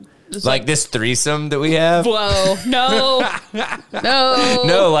Like this threesome that we have? Whoa. No. No.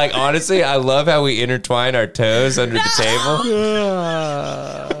 No, like, honestly, I love how we intertwine our toes under the table.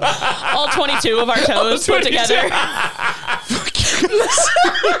 All 22 of our toes put together.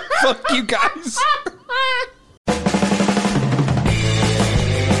 Fuck you guys.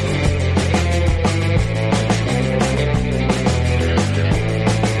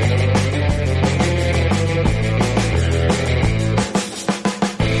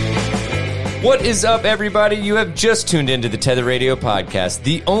 What is up, everybody? You have just tuned into the Tether Radio Podcast,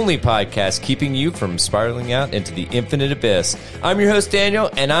 the only podcast keeping you from spiraling out into the infinite abyss. I'm your host,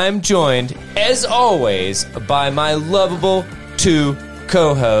 Daniel, and I'm joined, as always, by my lovable two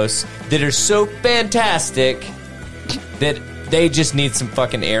co-hosts that are so fantastic that they just need some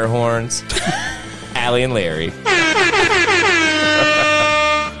fucking air horns. Allie and Larry.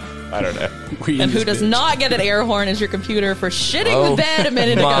 I don't know. And who does not get an air horn is your computer for shitting the bed a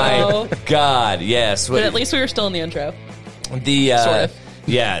minute ago. My God, yes. But at least we were still in the intro. The Sort of.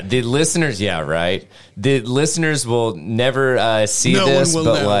 Yeah, the listeners, yeah, right. The listeners will never see this, but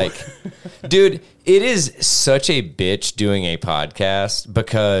know. like, dude, it is such a bitch doing a podcast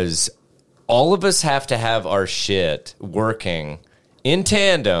because all of us have to have our shit working in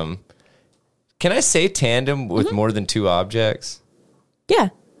tandem. Can I say tandem with more than two objects? Yeah.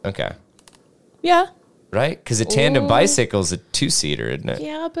 Okay. Yeah. Right? Because a tandem bicycle is a two-seater, isn't it?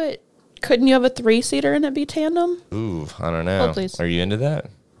 Yeah, but couldn't you have a three-seater and it be tandem? Ooh, I don't know. Hold, please. Are you into that?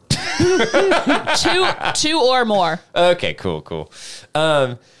 Two or more. Okay, cool.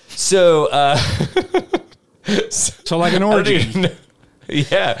 So like an orgy.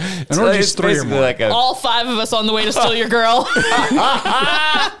 Yeah. An orgy is three or more. Like All five of us on the way to steal your girl.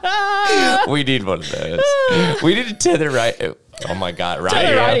 we need one of those. We need a tether right. Oh my God, radio.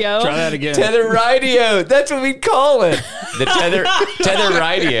 Tether radio. Try that again. Tether radio. That's what we call it. The tether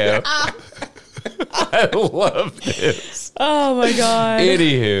radio. I love this. Oh my God.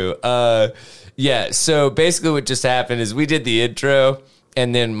 Anywho, yeah, so basically what just happened is we did the intro,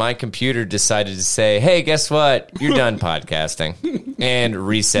 and then my computer decided to say, hey, guess what? You're done podcasting, and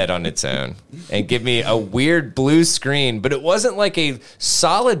reset on its own and give me a weird blue screen. But it wasn't like a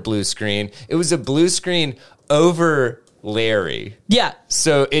solid blue screen. It was a blue screen over Larry. Yeah.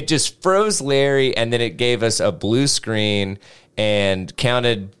 So it just froze Larry, and then it gave us a blue screen and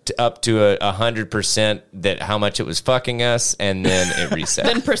counted up to 100% that how much it was fucking us, and then it reset.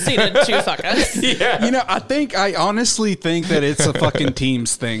 Then proceeded to fuck us. Yeah. You know, I honestly think that it's a fucking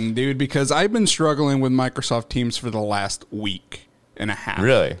Teams thing, dude, because I've been struggling with Microsoft Teams for the last week and a half.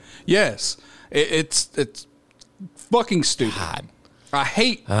 Really? Yes. It's fucking stupid. God. I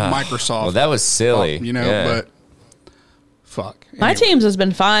hate Microsoft. Well, that was silly. But fuck. My Anyway, Teams has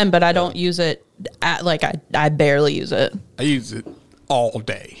been fine, but I don't use it. I barely use it. I use it all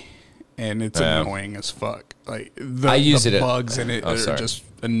day, and it's annoying as fuck. Like I use the it bugs in it are sorry. just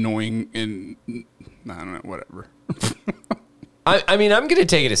annoying, and I don't know, whatever. I mean, I'm going to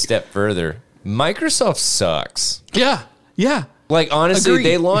take it a step further. Microsoft sucks. Yeah. Like, honestly, Agreed.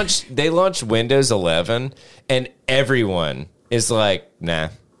 they launched Windows 11, and everyone is like, nah.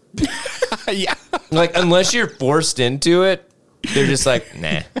 Yeah. Like, unless you're forced into it, they're just like,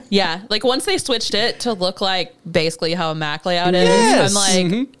 nah. Yeah. Like once they switched it to look like basically how a Mac layout is, Yes.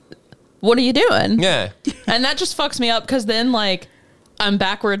 I'm like, what are you doing? Yeah. And that just fucks me up because then like I'm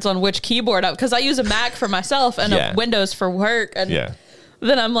backwards on which keyboard up because I use a Mac for myself and Yeah. a Windows for work. And Yeah.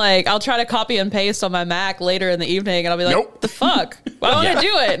 then I'm like, I'll try to copy and paste on my Mac later in the evening and I'll be like, Nope. the fuck? Why would Yeah. I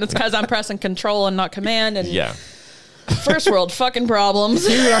do it? And it's because I'm pressing control and not command. And Yeah. first world fucking problems.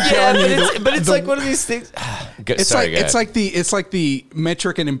 But it's like one of these things. It's like the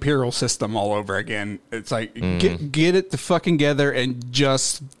metric and imperial system all over again. It's like get it the fucking together and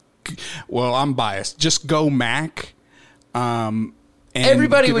just. Well, I'm biased. Just go Mac. And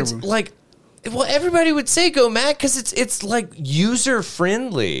everybody would like. Well, everybody would say go Mac because it's like user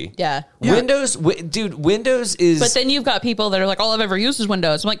friendly. Yeah. Windows, Windows is. But then you've got people that are like, all I've ever used is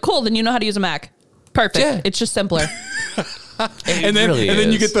Windows. I'm like, cool, then you know how to use a Mac. Perfect. Yeah. It's just simpler. and then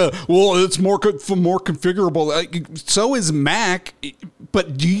you get it's more configurable. Like, so is Mac,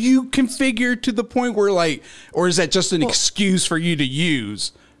 but do you configure to the point where like, or is that just an excuse for you to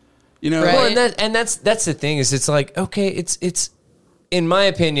use? You know, Right. Well, and that's the thing is it's like, okay, it's in my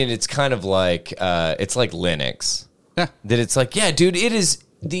opinion, it's kind of like it's like Linux. Yeah. That it's like, yeah, dude, it is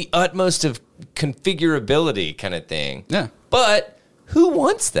the utmost of configurability kind of thing. Yeah. But who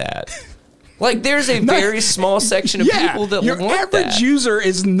wants that? Like, there's a very small section of people that your want average that. user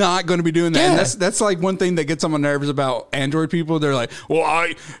is not going to be doing that. Yeah. And that's like one thing that gets on my nerves about Android people. They're like, well,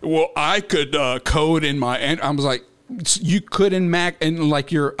 I could code in my. And I was like, you could in Mac and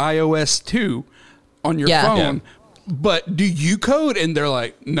like your iOS 2 on your phone. But do you code? And they're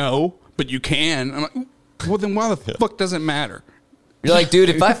like, no, but you can. I'm like, well, then why the fuck does it matter? You're like, dude,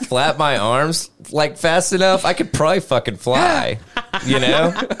 if I flap my arms like fast enough, I could probably fucking fly, you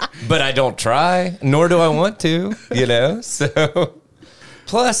know? But I don't try, nor do I want to, you know? So,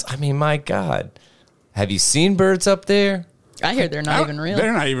 plus, I mean, my God, have you seen birds up there? I hear they're not even real.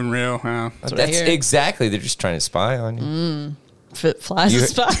 They're not even real. Huh? That's exactly. They're just trying to spy on you. If it flies, it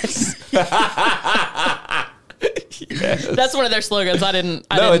spies. Yes. That's one of their slogans. I didn't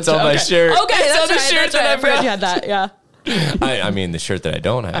it's on my shirt. Okay, it's that's on the right. shirt That's right. that I forgot you had that. Yeah. I mean, the shirt that I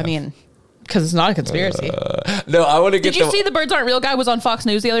don't have. I mean, because it's not a conspiracy. No, I want to get. Did you see the birds aren't real guy was on Fox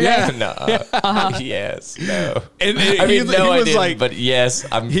News the other day? No. Yes. No. And I mean, no, I didn't. Like, but yes,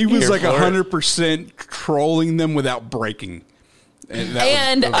 he was like 100% trolling them without breaking.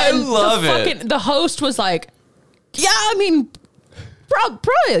 And I love it. The host was like, "Yeah, I mean."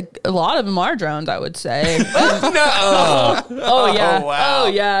 Probably a lot of them are drones, I would say. No. Oh, yeah. Wow. Oh,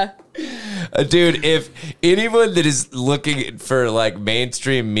 yeah. Dude, if anyone that is looking for like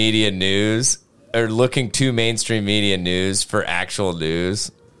mainstream media news or looking to mainstream media news for actual news,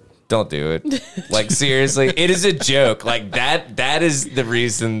 don't do it. Like, seriously, it is a joke. Like, that is the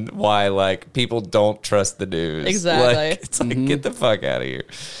reason why, like, people don't trust the news. Exactly. Like, it's like, get the fuck out of here.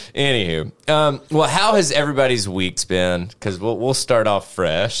 Anywho, well, how has everybody's weeks been? Because we'll start off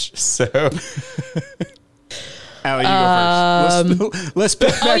fresh. So, Allie, you go first. Let's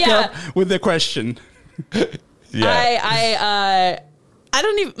pick back up with the question. Yeah. I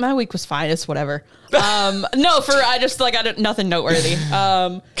don't even. My week was fine. It's whatever. Nothing noteworthy.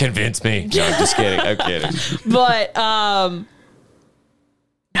 Convince me. No, I'm just kidding. I'm kidding. But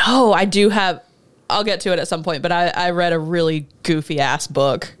no, I do have. I'll get to it at some point. But I read a really goofy ass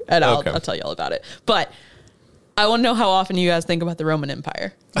book, and I'll tell you all about it. But I want to know how often you guys think about the Roman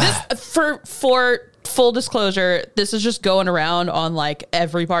Empire. This for full disclosure, this is just going around on like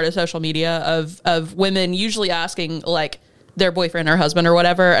every part of social media of women usually asking like their boyfriend or husband or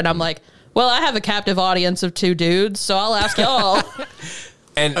whatever, and I'm like, well, I have a captive audience of 2 dudes, so I'll ask y'all.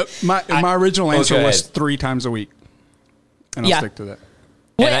 And my original answer was 3 times a week, and I'll stick to that.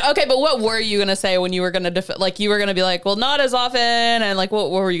 Wait, okay, but what were you gonna say when you were gonna you were gonna be like, well, not as often, and like, what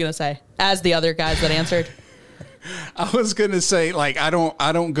were you gonna say as the other guys that answered? I was gonna say, like, I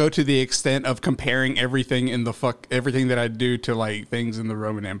don't go to the extent of comparing everything everything that I do to like things in the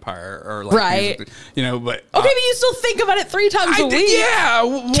Roman Empire or like right, you know. But okay, but you still think about it 3 times a week. Yeah,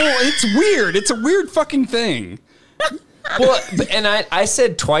 well, it's weird. It's a weird fucking thing. Well, and I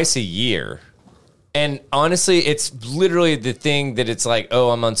said twice a year. And honestly, it's literally the thing that it's like, oh,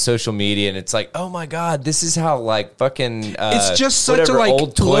 I'm on social media, and it's like, oh my God, this is how like fucking it's just such a like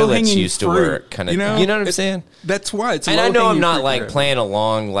old toilets used to work, kind of. You know what I'm saying? That's why it's. And I know I'm not like playing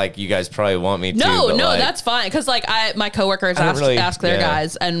along like you guys probably want me to. No, but like, that's fine because like my coworkers ask their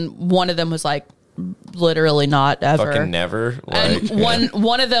guys, and one of them was like, literally not ever, fucking never. Like, and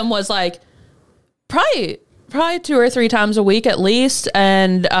one of them was like, probably 2 or 3 times a week at least,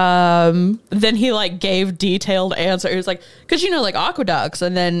 and then he like gave detailed answer. He was like, because like aqueducts,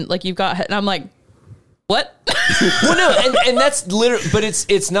 and then like you've got, and I'm like, what? Well, no, and that's literally, but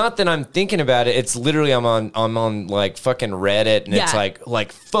it's not that I'm thinking about it. It's literally I'm on like fucking Reddit, and it's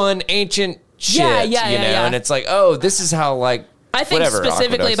like fun ancient shit, you know, and it's like, oh, this is how like. I think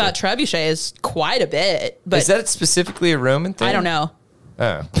specifically about trebuchets quite a bit, but is that specifically a Roman thing? I don't know.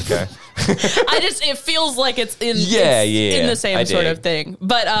 Oh, okay. It feels like it's in the same sort of thing.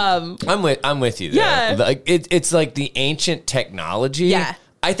 But I'm with you there. Yeah. Like it's like the ancient technology. Yeah.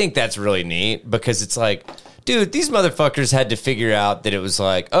 I think that's really neat because it's like, dude, these motherfuckers had to figure out that it was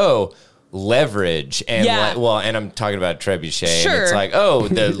like, oh, leverage and and I'm talking about trebuchet. Sure. And it's like, oh,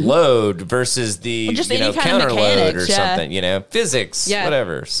 the load versus the just counter load or yeah. something, physics,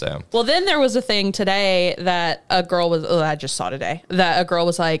 whatever. So well, then there was a thing today that a girl was. I just saw today that a girl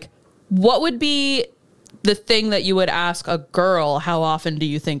was like, "What would be the thing that you would ask a girl? How often do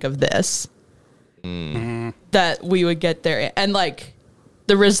you think of this?" That we would get there, and like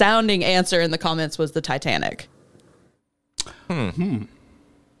the resounding answer in the comments was the Titanic.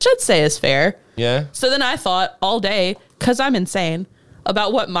 Should say is fair. Yeah. So then I thought all day, because I'm insane,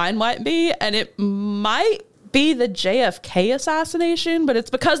 about what mine might be, and it might be the JFK assassination, but it's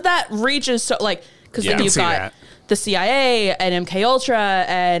because that reaches so like because then you've got the CIA and MK Ultra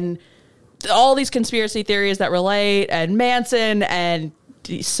and all these conspiracy theories that relate, and Manson, and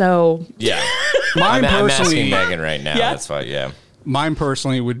so yeah. I'm asking Megan right now. Yeah. That's why. Yeah. Mine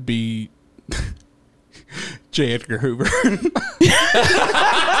personally would be J. Edgar Hoover.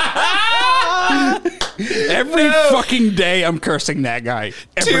 Every fucking day I'm cursing that guy.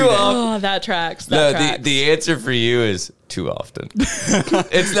 Every day. Oh, that tracks. The answer for you is too often.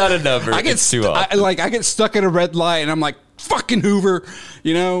 It's not a number. It's too often. I get stuck at a red light and I'm like, fucking Hoover.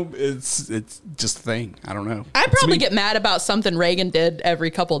 You know, it's just a thing. I don't know. I probably get mad about something Reagan did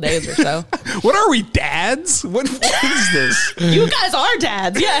every couple days or so. What are we, dads? What is this? You guys are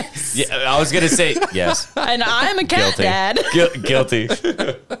dads, yes. Yeah, I was going to say yes. And I'm a cat dad. Guilty.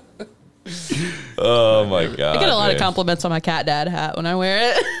 Oh, my God. I get a lot of compliments on my cat dad hat when I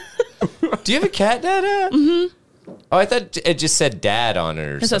wear it. Do you have a cat dad hat? Mm-hmm. Oh, I thought it just said dad on it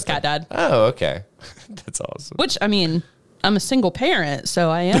or something. It says cat dad. Oh, okay. That's awesome. Which, I mean, I'm a single parent, so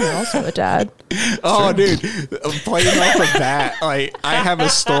I am also a dad. Oh, dude. Playing off of that, like, I have a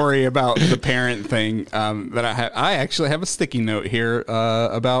story about the parent thing that I have. I actually have a sticky note here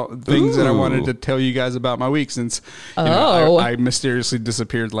about things that I wanted to tell you guys about my week since I mysteriously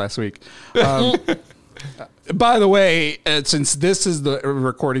disappeared last week. By the way, since this is the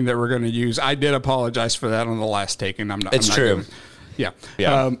recording that we're going to use, I did apologize for that on the last take, and I'm not. It's true. Yeah.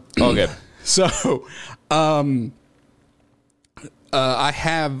 All good. So, I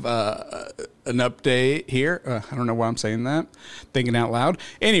have an update here. I don't know why I'm saying that. Thinking out loud.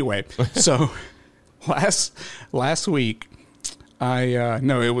 Anyway, so last week,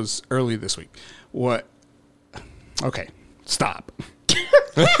 no, it was early this week. What? Okay, stop.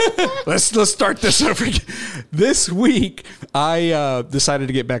 Let's start this over again. This week, I decided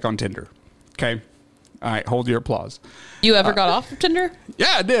to get back on Tinder. Okay. All right, hold your applause. You ever got off of Tinder?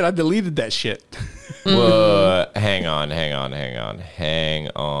 Yeah, I did. I deleted that shit. Whoa, hang on.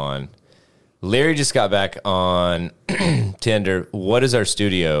 Larry just got back on Tinder. What does our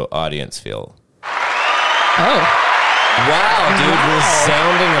studio audience feel? Oh. Wow, dude,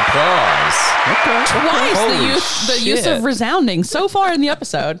 resounding applause. Okay. Twice the use of resounding so far in the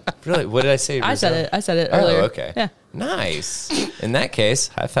episode. Really? What did I say? I said it earlier. Oh, okay. Yeah. Nice. In that case,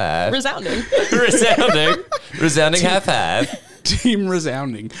 high five. Resounding. Resounding high five. Team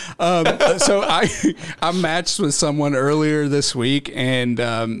resounding. So I matched with someone earlier this week, and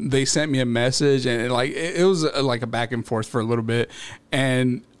they sent me a message, and it was like a back and forth for a little bit,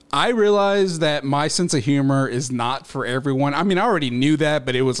 and I realized that my sense of humor is not for everyone. I mean, I already knew that,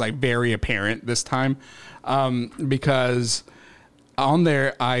 but it was like very apparent this time because on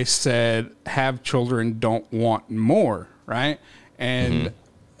there I said, "Have children, don't want more," right? And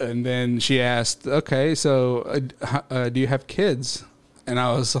and then she asked, "Okay, so do you have kids?" And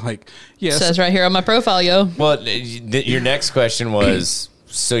I was like, "Yes." Says right here on my profile, yo. Well, your next question was,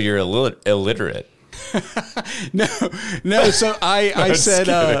 "So you're illiterate?" No. So I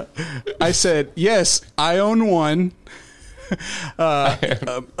said, yes, I own one.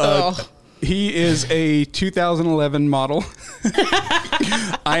 He is a 2011 model.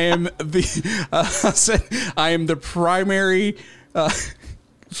 I am the primary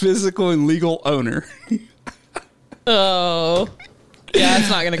physical and legal owner. Oh. Yeah, it's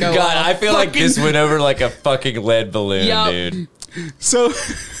not going to go God, well. I feel like this went over like a fucking lead balloon, dude. So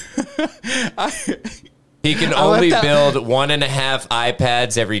he can only build 1.5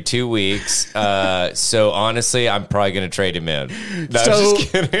 iPads every 2 weeks. So honestly, I'm probably going to trade him in. No, so I'm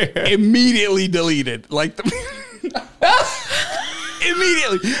just kidding. Immediately deleted. Like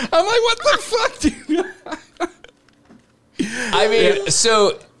immediately. I'm like, what the fuck, dude? I mean,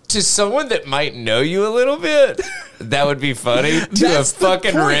 so to someone that might know you a little bit, that would be funny. To a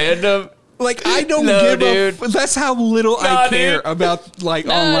fucking random. Like, I don't give a... That's how little I care about, like,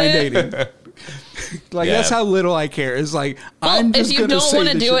 online dating. Like, that's how little I care. It's like, I'm just going to say... If you don't want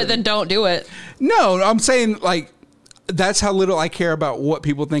to do it, then don't do it. No, I'm saying, like, that's how little I care about what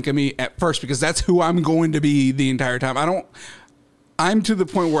people think of me at first, because that's who I'm going to be the entire time. I'm to the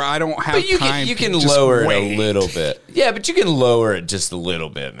point where I don't have time. You can lower it a little bit. Yeah, but you can lower it just a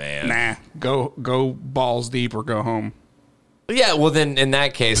little bit, man. Nah, go balls deep or go home. Yeah, well, then, in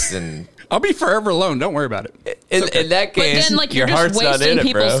that case, then... I'll be forever alone. Don't worry about it. In that case, but then, like, your you're heart's just not in wasting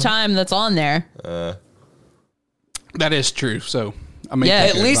it, bro. people's time that's on there. That is true. So I mean, yeah,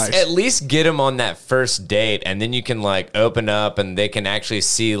 at least get them on that first date, and then you can like open up, and they can actually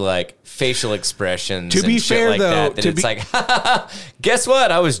see like facial expressions. To be and shit fair, like though, that it's like, guess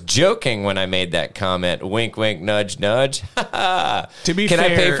what? I was joking when I made that comment. Wink, wink, nudge, nudge. To be can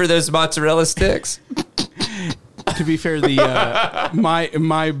fair, I pay for those mozzarella sticks? To be fair, the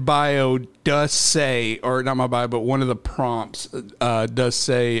my bio does say, or not my bio, but one of the prompts does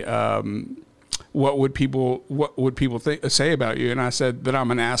say, what would people say about you? And I said that I'm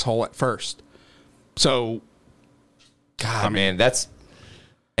an asshole at first. So, God, man, that's...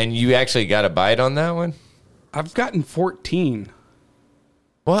 And you actually got a bite on that one? I've gotten 14.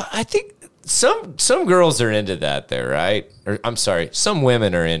 Well, I think Some girls are into that there, right? Or I'm sorry, some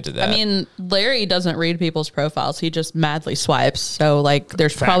women are into that. I mean, Larry doesn't read people's profiles. He just madly swipes. So, like,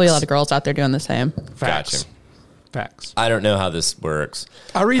 there's probably a lot of girls out there doing the same. Facts. Facts. I don't know how this works.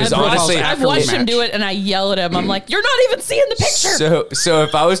 I read his honestly, I've watched him do it, and I yell at him. I'm like, "You're not even seeing the picture." So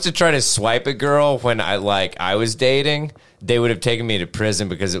if I was to try to swipe a girl when I was dating, they would have taken me to prison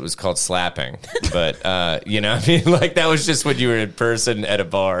because it was called slapping. But you know, I mean, like that was just when you were in person at a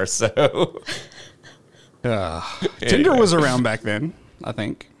bar. So Tinder was around back then, I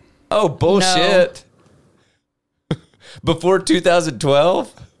think. Oh bullshit! No. Before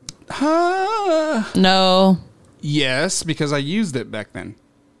 2012? No. Yes, because I used it back then.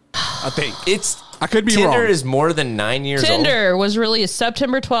 I think I could be Tinder wrong. Tinder is more than 9 years old. Tinder was released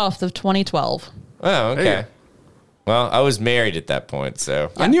September 12th of 2012. Oh, okay. Hey. Well, I was married at that point, so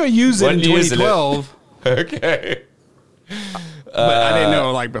I knew I used it in 2012. Okay. But I didn't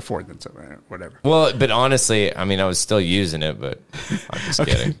know like before then, so whatever. Well, but honestly, I mean, I was still using it, but I'm just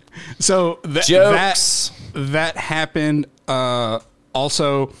kidding. So jokes that happened.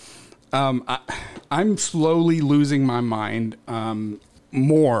 Also, I'm slowly losing my mind.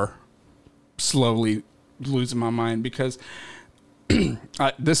 More slowly losing my mind because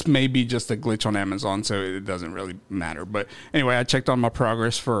this may be just a glitch on Amazon, so it doesn't really matter. But anyway, I checked on my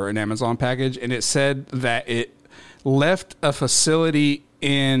progress for an Amazon package, and it said that it left a facility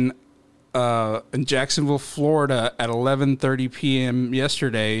in Jacksonville, Florida at 11:30 p.m.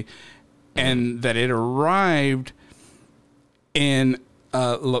 yesterday, and that it arrived in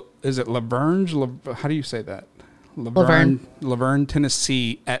is it Laverne? How do you say that? Laverne,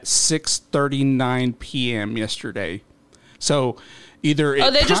 Tennessee at 6:39 p.m. yesterday. So either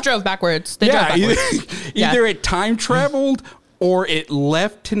they just drove backwards. Either it time traveled or it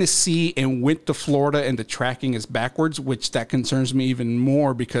left Tennessee and went to Florida, and the tracking is backwards, which that concerns me even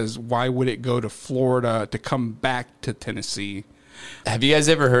more because why would it go to Florida to come back to Tennessee? Have you guys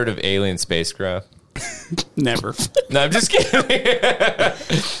ever heard of alien spacecraft? Never. No, I'm just kidding.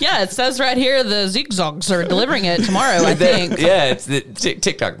 Yeah, it says right here the Zigzags are delivering it tomorrow, I think. Yeah, it's the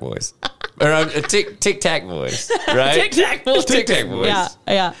TikTok voice. Or Tic Tac voice, right? Tic Tac voice. Tic Tac voice.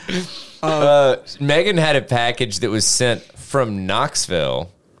 Yeah. Megan had a package that was sent from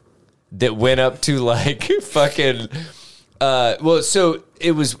Knoxville that went up to like fucking... so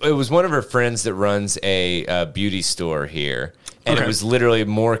it was one of her friends that runs a beauty store here. And it was literally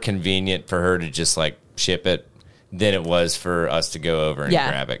more convenient for her to just like ship it than it was for us to go over and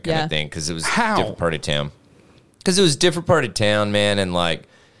grab it kind of thing. Because it was a different part of town. Because it was a different part of town, man. And like,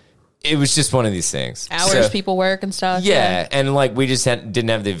 it was just one of these things. Hours people work and stuff. Yeah. And like, we just didn't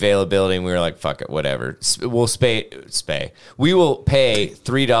have the availability. And we were like, fuck it, whatever. We'll We will pay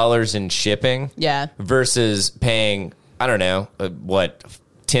 $3 in shipping. Yeah. Versus paying, I don't know,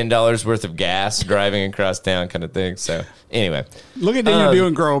 $10 worth of gas driving across town kind of thing. So anyway. Look at Daniel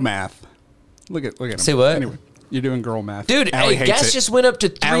doing girl math. Look at him. Say what? Anyway, you're doing girl math. Dude, gas just went up to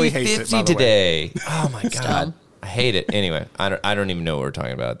 $3.50 today. Oh my God. I hate it. Anyway, I don't even know what we're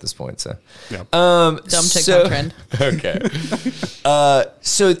talking about at this point. So yeah. Dumb TikTok trend. Okay.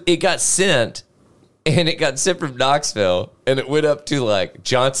 So it got sent. And it got sent from Knoxville, and it went up to like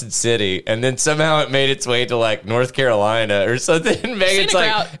Johnson City, and then somehow it made its way to like North Carolina or something. And Megan's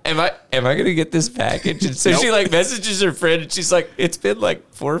like, "Am I gonna get this package?" And so she like messages her friend, and she's like, "It's been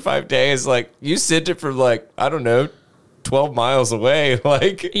like 4 or 5 days. Like you sent it from like I don't know, 12 miles away.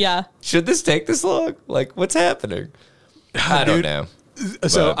 Like, should this take this long? Like, what's happening?" I don't know.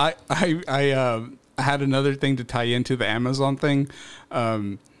 So I had another thing to tie into the Amazon thing.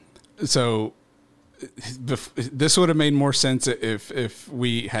 So. This would have made more sense if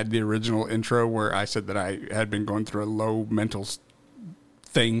we had the original intro where I said that I had been going through a low mental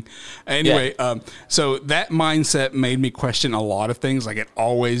thing. Anyway, so that mindset made me question a lot of things, like it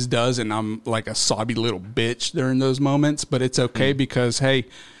always does, and I'm like a sobby little bitch during those moments. But it's okay because hey,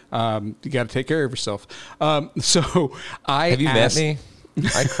 you got to take care of yourself. So have you met me?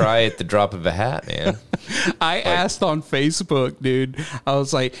 I cry at the drop of a hat, man. I asked on Facebook, dude. I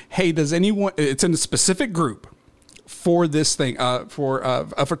was like, hey, does anyone... It's in a specific group for this thing, for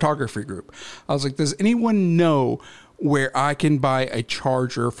a photography group. I was like, does anyone know where I can buy a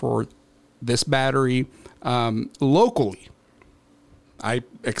charger for this battery locally? I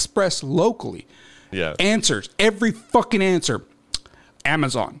expressed locally. Yeah. Answers. Every fucking answer.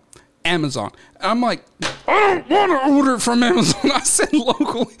 Amazon. I'm like, I don't want to order from Amazon. I said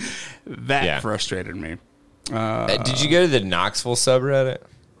locally. That frustrated me. Did you go to the Knoxville subreddit?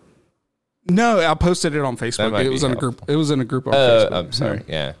 No, I posted it on Facebook. It was in a group. It was in a group on Facebook. I'm sorry.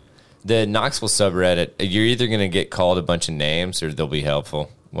 Yeah. The Knoxville subreddit, you're either going to get called a bunch of names or they'll be helpful.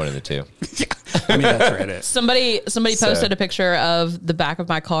 One of the two. Yeah. I mean, that's Reddit. Somebody posted a picture of the back of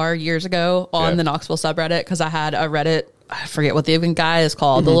my car years ago on the Knoxville subreddit because I had a Reddit. I forget what the even guy is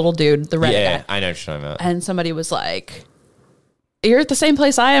called. The little dude, the Reddit guy. I know what you're talking about. And somebody was like, "You're at the same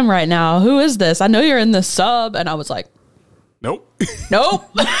place I am right now. Who is this? I know you're in the sub." And I was like, Nope. "Nope."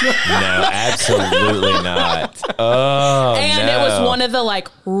 No, absolutely not. Oh, and it was one of the like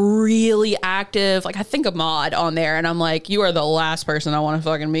really active, like I think a mod on there. And I'm like, you are the last person I want to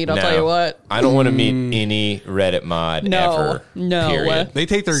fucking meet. I'll tell you what. I don't want to meet any Reddit mod ever. No. Period. They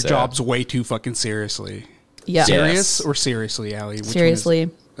take their jobs way too fucking seriously. Yeah. Serious or seriously, Allie? Which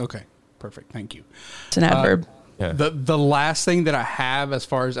Seriously. Okay. Perfect. Thank you. It's an adverb. The last thing that I have as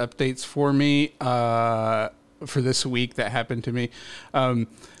far as updates for me, for this week that happened to me.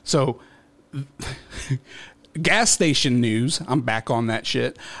 So gas station news. I'm back on that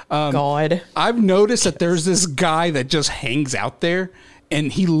shit. God. I've noticed that there's this guy that just hangs out there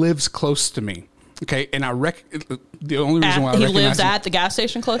and he lives close to me. Okay. And the only reason why I he recognize lives him, at the gas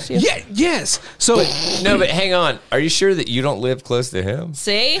station close to you? Yeah. Yes. So but hang on. Are you sure that you don't live close to him?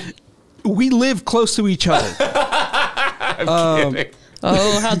 See? we live close to each other. I'm kidding.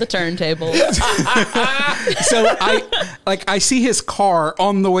 Oh, how the turntables. So I see his car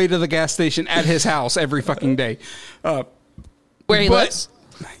on the way to the gas station at his house every fucking day. Where he lives?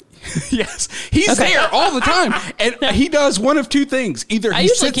 Yes, he's there all the time, and he does one of two things. Either I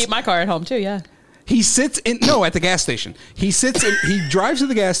usually keep my car at home too. Yeah. He sits at the gas station. He drives to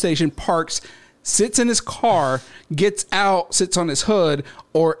the gas station, parks, sits in his car, gets out, sits on his hood,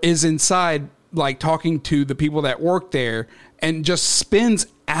 or is inside, like talking to the people that work there, and just spends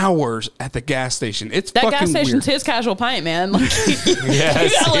hours at the gas station. It's that fucking gas station's weird. his casual pint, man. Like, Yeah, you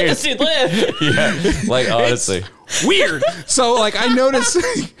gotta let this dude live. Yeah, like honestly. Weird. So like I noticed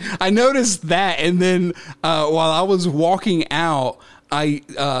that, and then while I was walking out, I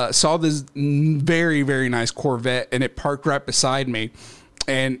saw this very, very nice Corvette, and it parked right beside me,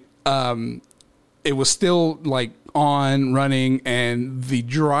 and it was still like on running, and the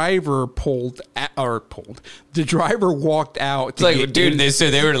driver the driver walked out. It's like, dude,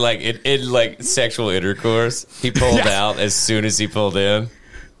 they were like in like sexual intercourse. He pulled out as soon as he pulled in.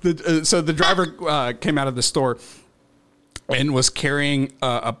 So the driver came out of the store and was carrying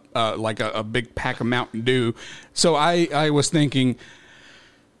a big pack of Mountain Dew. So I was thinking,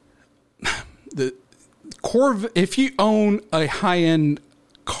 the Corvette, if you own a high-end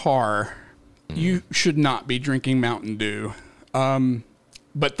car, you should not be drinking Mountain Dew.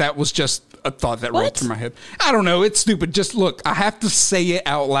 But that was just a thought that rolled through my head. I don't know. It's stupid. Just look, I have to say it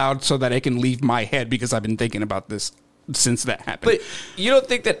out loud so that it can leave my head, because I've been thinking about this since that happened. But you don't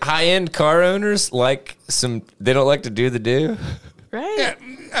think that high-end car owners they don't like to do the do? Right? Yeah,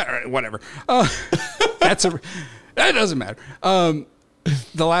 all right, whatever. That doesn't matter.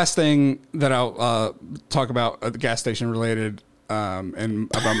 The last thing that I'll talk about the gas station related and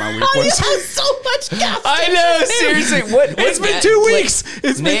about my week was so much gas. I know, seriously. It's been 2 weeks.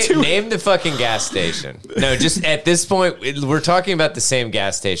 It's been 2 weeks. Name the fucking gas station. No, just at this point, we're talking about the same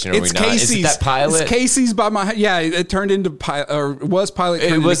gas station, are we not? Casey's. Is it that Pilot? It's Casey's by my... Yeah, it turned into Pilot, or was Pilot.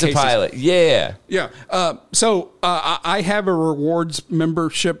 It was a Pilot. Yeah. Yeah. So I have a rewards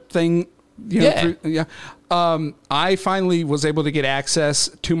membership thing. I finally was able to get access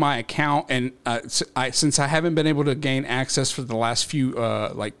to my account, and since I haven't been able to gain access for the last few,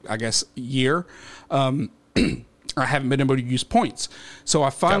 year, I haven't been able to use points. So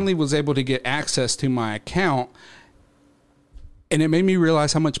I finally was able to get access to my account, and it made me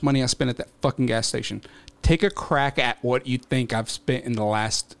realize how much money I spent at that fucking gas station. Take a crack at what you think I've spent in the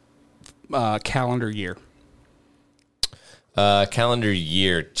last calendar year. Calendar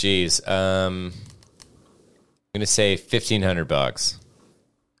year, geez. I'm gonna say $1,500.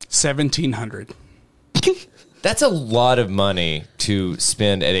 $1,700. That's a lot of money to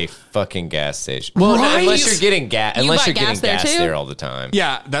spend at a fucking gas station. Well, no, unless you're getting gas, there all the time.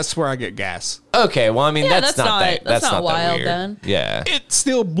 Yeah, that's where I get gas. Okay, well, I mean, that's not wild that weird. Then. Yeah, it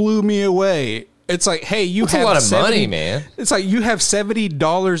still blew me away. It's like, hey, that's a lot of money, man. It's like you have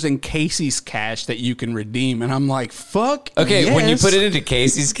 $70 in Casey's cash that you can redeem, and I'm like, fuck. Okay, yes. When you put it into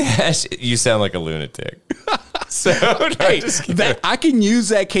Casey's cash, you sound like a lunatic. So hey, I can use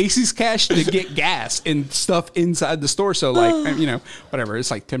that Casey's cash to get gas and stuff inside the store. So like, whatever.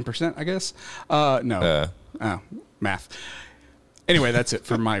 It's like 10%, I guess. No, math. Anyway, that's it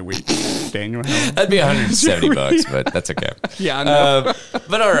for my week, Daniel. That'd be $170, but that's okay. Yeah, I know.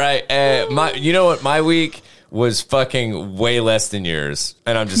 But all right, you know what? My week was fucking way less than yours,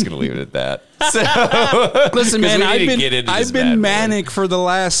 and I'm just gonna leave it at that. So, listen, man, I've been manic for the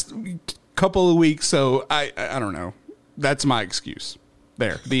last couple of weeks, so I don't know. That's my excuse.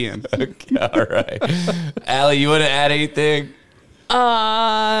 There, the end. Okay, all right. Allie, you want to add anything?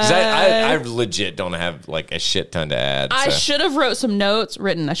 'Cause I legit don't have like a shit ton to add. I should have written some notes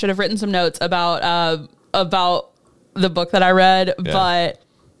about the book that I read, but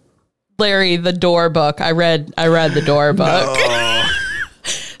Larry, the Door book. I read the Door book. No.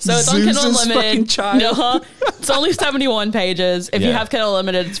 So it's on Kindle Unlimited. No, it's only 71 pages. If you have Kindle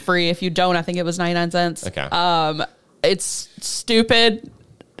Unlimited, it's free. If you don't, I think it was 99 cents. Okay. It's stupid.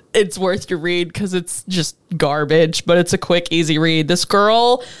 It's worth your read because it's just garbage, but it's a quick, easy read. This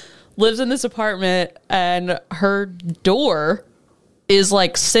girl lives in this apartment and her door is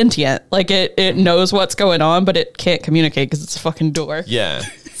like sentient. Like it knows what's going on, but it can't communicate because it's a fucking door. Yeah.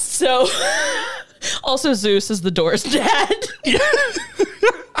 So also Zeus is the door's dad.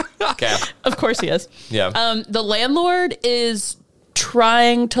 Okay. Of course he is. Yeah. The landlord is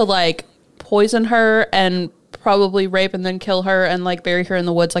trying to like poison her and probably rape and then kill her and like bury her in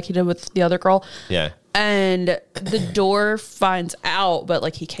the woods like he did with the other girl. Yeah. And the door finds out, but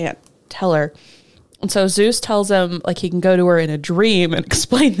like he can't tell her. And so Zeus tells him like he can go to her in a dream and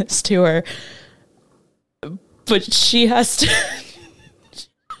explain this to her. But she has to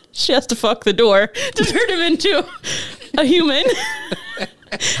fuck the door to turn him into a human.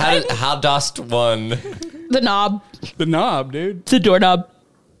 How dost one? The knob. The knob, dude. The doorknob.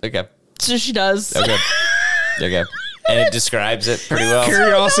 Okay. So she does. Okay. And it describes it pretty well.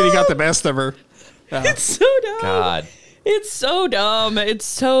 Curiosity got the best of her. It's so dumb. God. It's so dumb. It's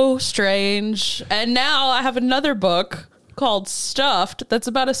so strange. And now I have another book called Stuffed that's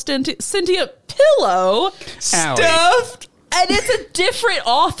about a sentient pillow. Stuffed. And it's a different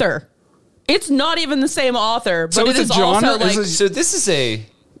author. It's not even the same author, but So it it's is a genre? also like... So this is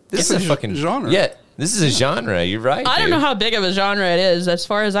a fucking genre. Yeah. This is a genre. You're right. I don't know how big of a genre it is. As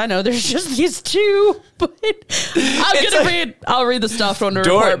far as I know, there's just these two. But I'll read the Stuffed one to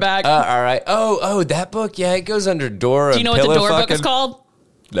report back. All right. Oh, that book. Yeah, it goes under Door. Do you know what the Door book is called?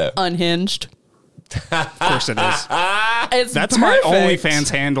 No. Of Unhinged. course it is. It's That's perfect. my OnlyFans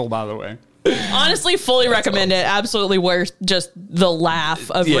handle, by the way. Honestly, fully recommend it. Absolutely worth just the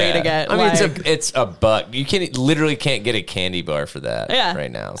laugh of reading it. I mean, it's a buck. You literally can't get a candy bar for that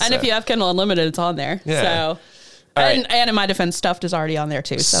right now. And if you have Kindle Unlimited, it's on there. Yeah. So, and in my defense, Stuffed is already on there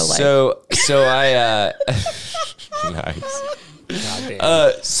too. So I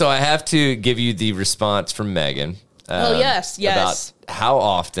nice. So I have to give you the response from Megan. Yes. About how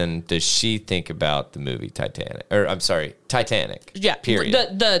often does she think about the movie Titanic? Or I'm sorry, Titanic. Yeah. Period.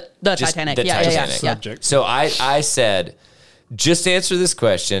 The Titanic. The Titanic. Subject. So I said, just answer this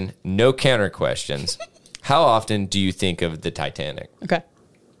question, no counter questions. How often do you think of the Titanic? Okay.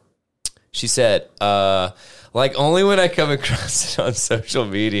 She said, like only when I come across it on social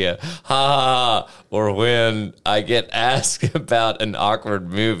media, or when I get asked about an awkward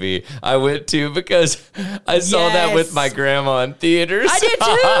movie I went to because I saw that with my grandma in theaters. I did too.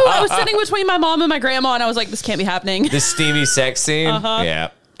 I was sitting between my mom and my grandma, and I was like, "This can't be happening." The steamy sex scene.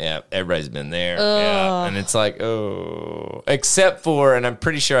 Yeah. Everybody's been there. Yeah, and it's like, oh, except for, and I'm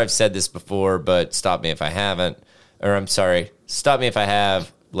pretty sure I've said this before, but stop me if I haven't, or I'm sorry, stop me if I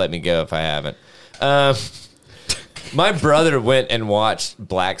have. Let me go if I haven't. My brother went and watched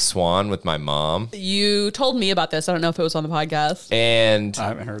Black Swan with my mom. You told me about this. I don't know if it was on the podcast. And I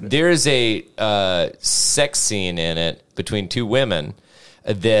haven't heard it. There is a sex scene in it between two women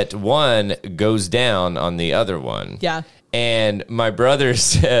that one goes down on the other one. Yeah. And my brother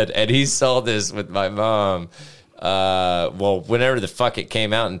said, and he saw this with my mom, whenever the fuck it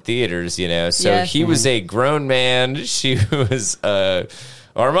came out in theaters, So he was a grown man. She was our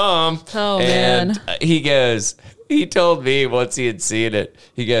mom. Oh, and man. He told me once he had seen it,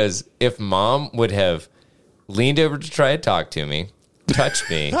 he goes, if mom would have leaned over to try to talk to me, touched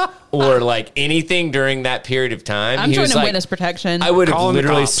me, or like anything during that period of time, I'm joining witness protection. I would have Calling the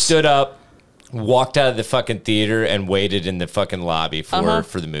literally cops. stood up, walked out of the fucking theater, and waited in the fucking lobby for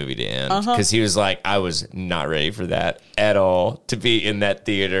the movie to end. Because he was like, I was not ready for that at all, to be in that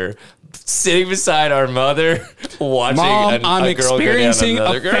theater, sitting beside our mother, watching Mom, I'm a girl experiencing go down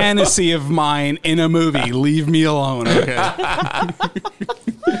on a another girl. fantasy of mine in a movie. Leave me alone, okay?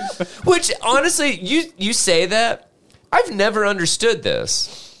 Which, honestly, you say that, I've never understood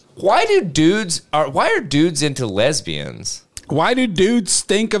this. Why are dudes into lesbians? Why do dudes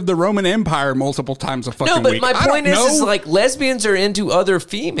think of the Roman Empire multiple times a fucking week? No, but my point is like lesbians are into other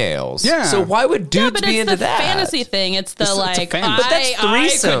females. Yeah. So why would dudes be into that? It's the fantasy thing. It's the It's a fan- But that's I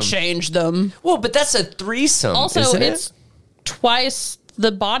threesome. could change them. Well, but that's a threesome. Also, isn't it's it? twice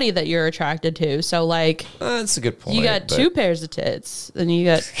the body that you're attracted to. So like, that's a good point. You got 2 pairs of tits, and you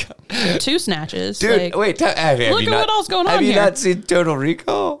got 2 snatches. Dude, like, wait, look at what else going on here. Have you not seen Total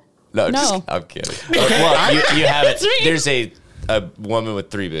Recall? No. I'm kidding. Well, you have it. There's a woman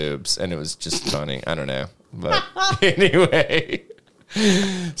with 3 boobs, and it was just funny. I don't know. But anyway.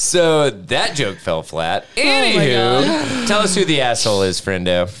 So that joke fell flat. Anywho, tell us who the asshole is,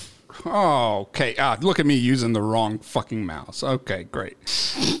 friendo. Oh, okay. Look at me using the wrong fucking mouse. Okay, great.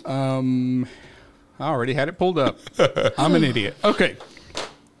 I already had it pulled up. I'm an idiot. Okay.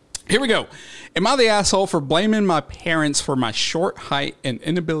 Here we go. Am I the asshole for blaming my parents for my short height and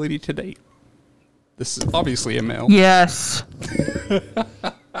inability to date? This is obviously a male. Yes.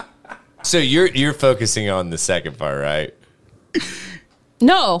 So you're focusing on the second part, right?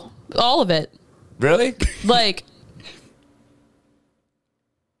 No, all of it. Really? Like,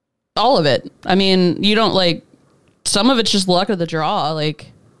 all of it. I mean, you don't like, some of it's just luck of the draw.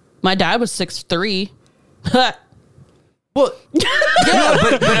 Like, my dad was 6'3". Well, yeah,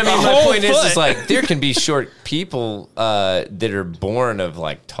 but I mean, my point is like, there can be short people that are born of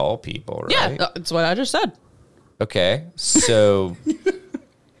like tall people, right? Yeah, that's what I just said. Okay, so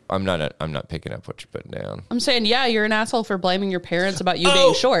I'm not picking up what you're putting down. I'm saying, yeah, you're an asshole for blaming your parents about you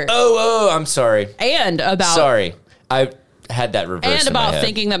being short. I'm sorry. And about I had that reversed. And about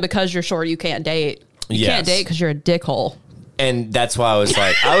thinking that because you're short, you can't date. You can't date because you're a dickhole. And that's why I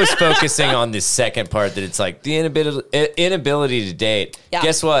was focusing on the second part, that it's like the inability to date. Yeah.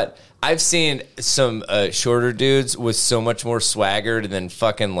 Guess what? I've seen some shorter dudes with so much more swagger than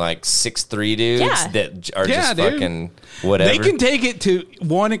fucking like 6'3" dudes that are just fucking whatever. They can take it to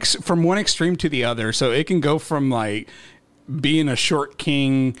from one extreme to the other. So it can go from like being a short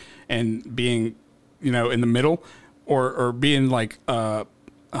king and being, in the middle, or being like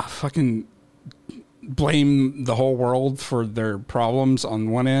fucking blame the whole world for their problems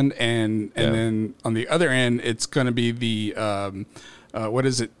on one end, and then on the other end, it's going to be the what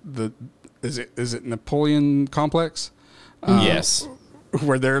is it? Is it Napoleon complex? Yes,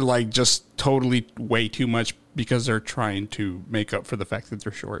 where they're like just totally way too much because they're trying to make up for the fact that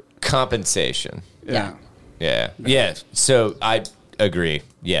they're short. Compensation. Yeah. So I agree.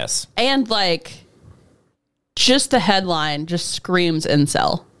 Yes, and like, just the headline just screams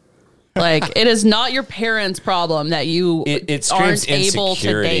incel. Like, it is not your parents' problem that you aren't able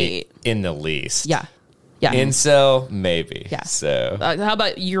to date in the least. Yeah. Incel, maybe. Yeah. So how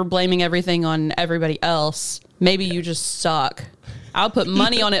about you're blaming everything on everybody else? Maybe you just suck. I'll put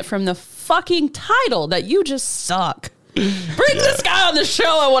money on it from the fucking title that you just suck. Bring this guy on the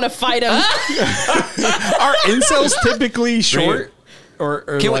show. I want to fight him. Are incels typically short or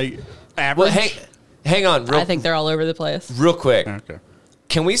like average? Well, hang on. I think they're all over the place. Real quick. Okay.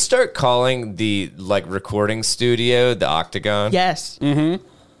 Can we start calling the recording studio the Octagon? Yes. Mm-hmm.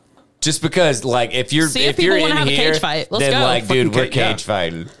 Just because, like, if you're in here, a cage fight. Let's then go. like, dude, we're cage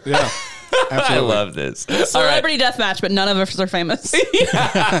fighting. Yeah. I love this. Celebrity death match, but none of us are famous. So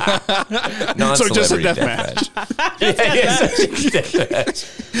just a death match.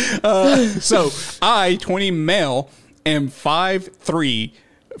 So I, 20 male, am 5'3",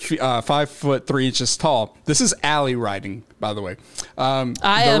 5'3" tall. This is alley riding, by the way. I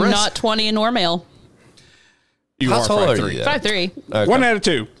am not 20 nor male. You How are tall 5'3". are you? 5'3". Okay. 1 out of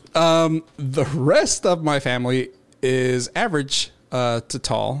 2. The rest of my family is average to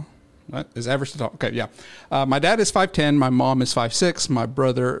tall. What is average to tall? Okay, yeah. My dad is 5'10". My mom is 5'6". My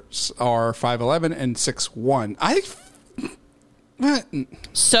brothers are 5'11" and 6'1".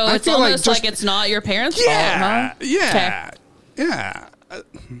 So it's almost like it's not your parents' fault, huh? Yeah. Yeah.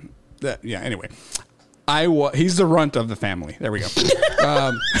 Yeah. Anyway, he's the runt of the family. There we go.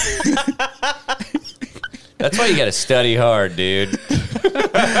 That's why you got to study hard, dude.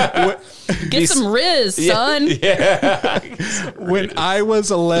 Get some Riz, son. Yeah. When I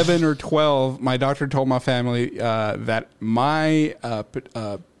was 11 or 12, my doctor told my family that my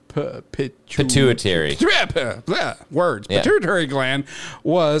pituitary pituitary gland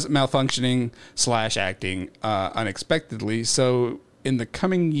was malfunctioning / acting unexpectedly. So in the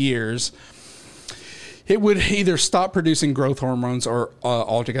coming years, it would either stop producing growth hormones or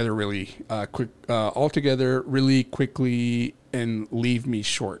altogether really quickly and leave me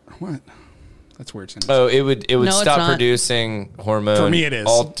short. What? That's weird sentence. Oh, it would stop producing hormones for me it is.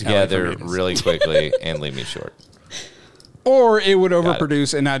 altogether really quickly and leave me short. Or it would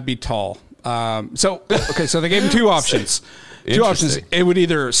overproduce and I'd be tall. So they gave him 2 options. 2 options. It would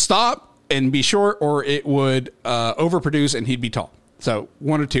either stop and be short, or it would overproduce and he'd be tall. So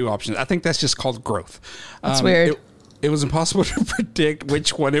 1 or 2 options. I think that's just called growth. That's weird. it was impossible to predict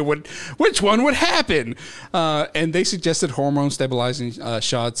which one would happen. And they suggested hormone stabilizing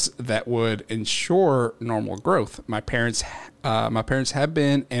shots that would ensure normal growth. My parents have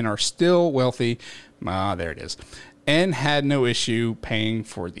been and are still wealthy. There it is. And had no issue paying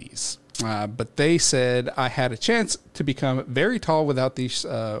for these. But they said I had a chance to become very tall without these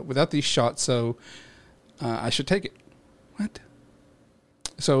shots, so I should take it. What?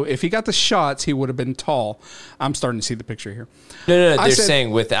 So if he got the shots, he would have been tall. I'm starting to see the picture here. No. They're saying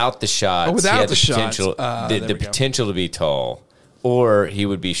without the shots, without the potential, the potential to be tall, or he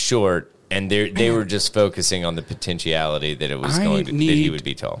would be short. And they were just focusing on the potentiality that it was that he would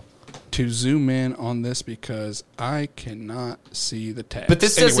be tall. To zoom in on this because I cannot see the text. But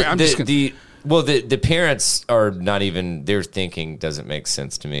this doesn't. The parents are not even. Their thinking doesn't make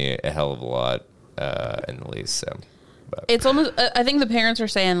sense to me a hell of a lot, in the least. So, it's almost. I think the parents are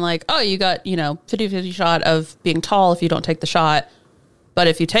saying like, "Oh, you got 50-50 shot of being tall if you don't take the shot, but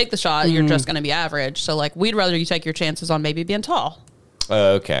if you take the shot, you're just going to be average. So like, we'd rather you take your chances on maybe being tall."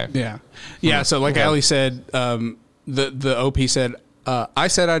 Okay. Yeah. So like Ali said, the OP said. I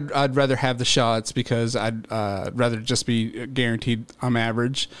said I'd rather have the shots because I'd rather just be guaranteed I'm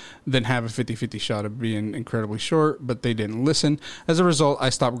average than have a 50-50 shot of being incredibly short, but they didn't listen. As a result, I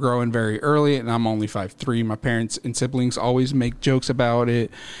stopped growing very early, and I'm only 5'3". My parents and siblings always make jokes about it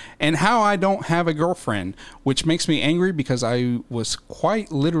and how I don't have a girlfriend, which makes me angry because I was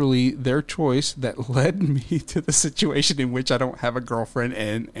quite literally their choice that led me to the situation in which I don't have a girlfriend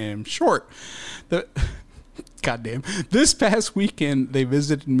and am short. Goddamn. This past weekend, they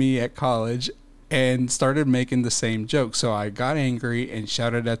visited me at college and started making the same joke. So I got angry and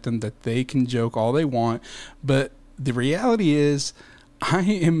shouted at them that they can joke all they want. But the reality is, I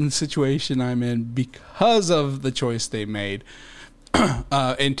am in the situation I'm in because of the choice they made.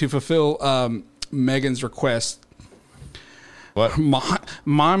 And to fulfill Megan's request, what?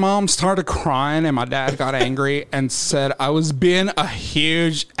 My mom started crying and my dad got angry and said I was being a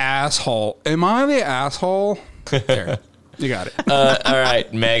huge asshole. Am I the asshole? There. You got it. All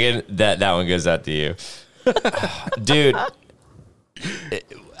right, Megan, that one goes out to you. Dude,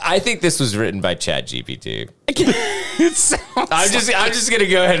 I think this was written by ChatGPT. I'm just going to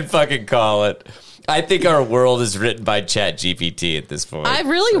go ahead and fucking call it. I think our world is written by ChatGPT at this point. I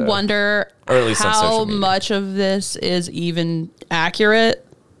really wonder how much of this is even accurate.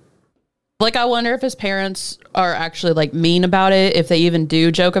 Like, I wonder if his parents are actually, like, mean about it, if they even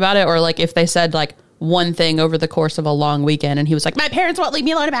do joke about it, or, like, if they said, like, one thing over the course of a long weekend and he was like, my parents won't leave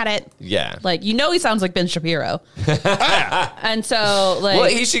me alone about it. Yeah. Like, he sounds like Ben Shapiro. And so, like... Well,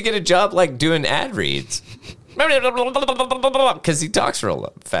 he should get a job, like, doing ad reads. Because he talks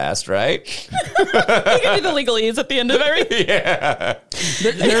real fast, right? He can do the legalese at the end of everything. Yeah.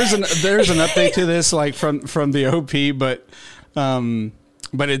 There's an update to this, like, from the OP, but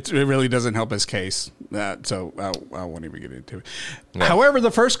it really doesn't help his case. So I won't even get into it. No. However, the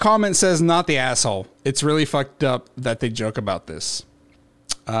first comment says, not the asshole. It's really fucked up that they joke about this.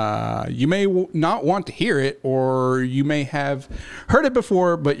 You may not want to hear it, or you may have heard it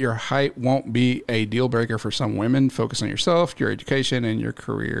before, but your height won't be a deal breaker for some women. Focus on yourself, your education, and your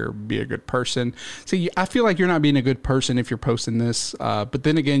career. Be a good person. See, I feel like you're not being a good person if you're posting this, but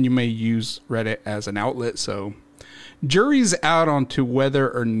then again, you may use Reddit as an outlet, so... Jury's out on to whether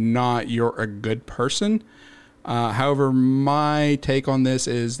or not you're a good person. However, my take on this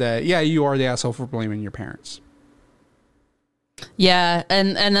is that, yeah, you are the asshole for blaming your parents. Yeah,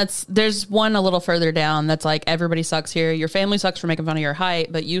 and there's one a little further down that's like, everybody sucks here. Your family sucks for making fun of your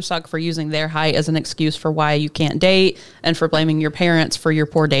height, but you suck for using their height as an excuse for why you can't date and for blaming your parents for your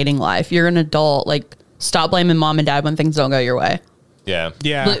poor dating life. You're an adult. Like, stop blaming mom and dad when things don't go your way. Yeah.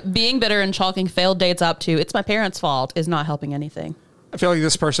 But being bitter and chalking failed dates up to it's my parents' fault is not helping anything. I feel like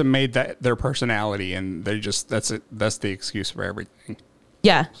this person made that their personality, and they just that's the excuse for everything.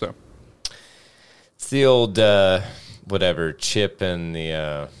 Yeah. So it's the old whatever chip and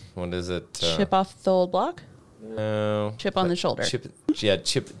the what is it? Chip off the old block. No. Chip on the shoulder. Chip on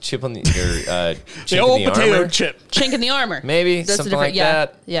the the old potato armor? Chip. Chink in the armor. Maybe that's something like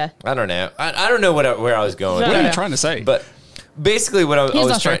that. Yeah. I don't know. I don't know where I was going. What are you trying to say? But basically, what I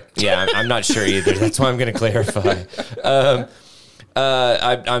was trying. Sure. Yeah, I'm not sure either. That's why I'm going to clarify.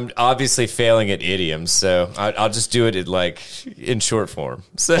 I'm obviously failing at idioms, so I'll just do it in short form.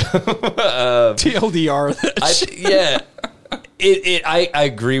 So TLDR. I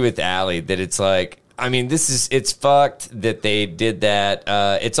agree with Allie that it's like. I mean, it's fucked that they did that.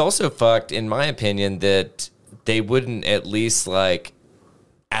 It's also fucked, in my opinion, that they wouldn't at least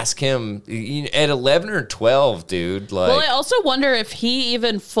ask him at 11 or 12, dude. Like, well, I also wonder if he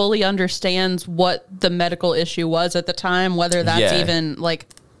even fully understands what the medical issue was at the time, whether that's even like,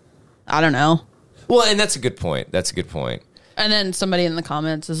 I don't know. Well, and that's a good point. And then somebody in the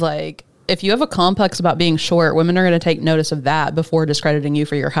comments is like, if you have a complex about being short, women are going to take notice of that before discrediting you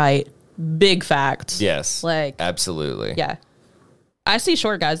for your height. Big facts. Yes. Like, absolutely. Yeah. I see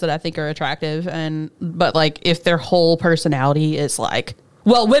short guys that I think are attractive, but like if their whole personality is like,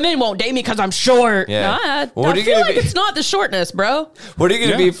 well, women won't date me because I'm short. Yeah. I feel like it's not the shortness, bro. What are you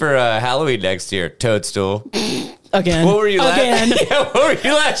going to be for Halloween next year? Toadstool. Again. What were you last year? What were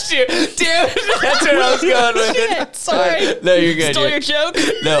you last year? Damn, that's where I was going with it. Sorry. No, you're good. Stole your joke?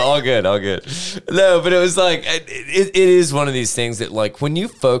 No, all good. No, but it was like, it is one of these things that like when you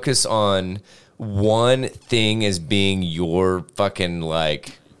focus on one thing as being your fucking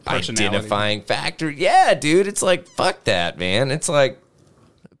like identifying factor. Yeah, dude. It's like, fuck that, man. It's like,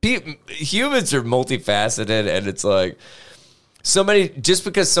 humans are multifaceted, and it's like just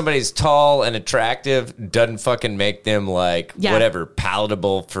because somebody's tall and attractive doesn't fucking make them like whatever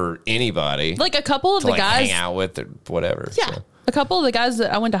palatable for anybody. Like a couple of the guys hang out with or whatever. Yeah. So. A couple of the guys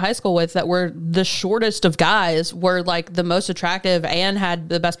that I went to high school with that were the shortest of guys were like the most attractive and had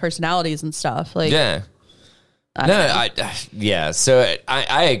the best personalities and stuff. Like, yeah. So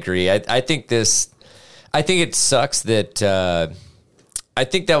I agree. I think it sucks that. I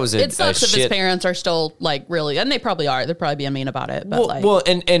think that was it sucks if his parents are still like really, and they probably are. They're probably being mean about it. But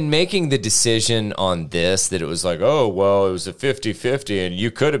and making the decision on this that it was like, oh, well, it was a 50-50 and you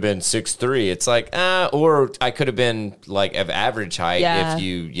could have been 6'3". It's like, or I could have been like of average height if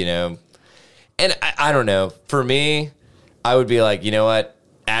you know. And I don't know. For me, I would be like, you know what,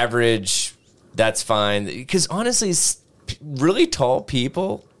 average, that's fine. Because honestly, really tall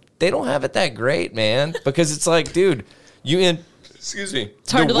people, they don't have it that great, man. Because it's like, dude, excuse me.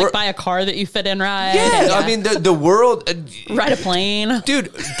 It's hard to like buy a car that you fit in right. Yeah, I mean the world. Ride a plane,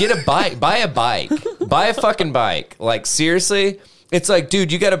 dude. Get a bike. Buy a bike. Buy a fucking bike. Like seriously, it's like,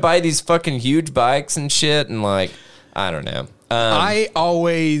 dude, you got to buy these fucking huge bikes and shit. And like, I don't know. I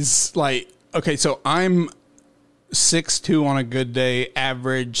always like. Okay, so I'm 6'2" on a good day.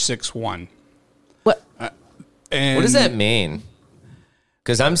 Average 6'1". What? And what does that mean?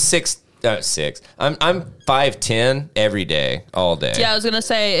 Because I'm 6'6". I'm 5'10" every day, all day. Yeah, I was gonna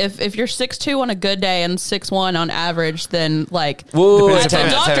say if you're 6'2" on a good day and 6'1" on average, then like at the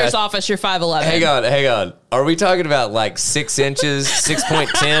doctor's office you're 5'11". Hang on. Are we talking about like 6 inches,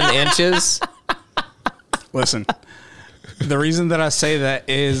 6.10 inches? Listen, the reason that I say that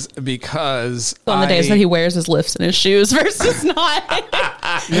is because on the days that he wears his lifts in his shoes versus not.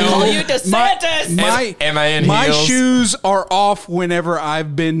 No, you DeSantis. Am I in my heels? shoes are off whenever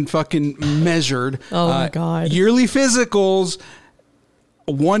I've been fucking measured. Oh my god! Yearly physicals.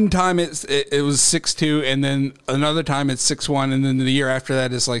 One time it was 6'2", and then another time it's 6'1", and then the year after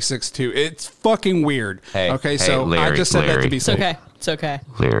that is like 6'2". It's fucking weird. So Larry, I just said that to be safe. It's okay.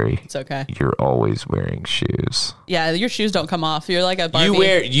 Larry, it's okay. You're always wearing shoes. Yeah, your shoes don't come off. You're like a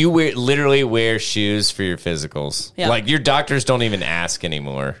Barbie. You literally wear shoes for your physicals. Yeah. Like your doctors don't even ask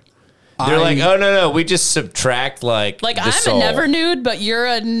anymore. They're like, oh no, we just subtract like I'm sole. a never nude, but you're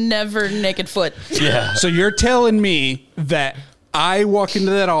a never naked foot. Yeah. So you're telling me that I walk into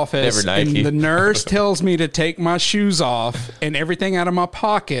that office and the nurse tells me to take my shoes off and everything out of my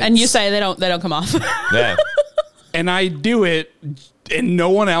pockets, and you say they don't come off. Yeah. And I do it, and no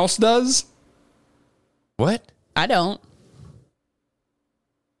one else does? What? I don't.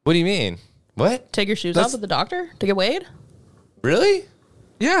 What do you mean? What? Take your shoes off with the doctor to get weighed? Really?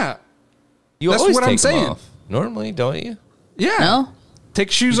 Yeah. That's what I'm saying. Off. Normally, don't you? Yeah. No. Take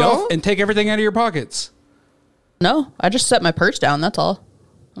shoes off and take everything out of your pockets. No, I just set my purse down. That's all.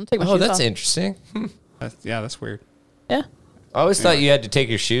 I'm taking my shoes off. Oh, that's interesting. That's weird. Yeah. I always thought you had to take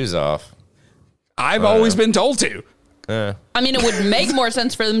your shoes off. I've always been told to. I mean, it would make more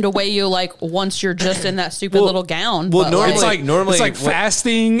sense for them to weigh you like once you're just in that stupid little gown. Well, normally it's like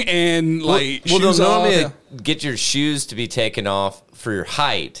fasting and like they'll normally off. get your shoes to be taken off for your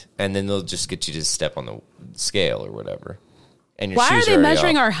height, and then they'll just get you to step on the scale or whatever. And your why shoes are they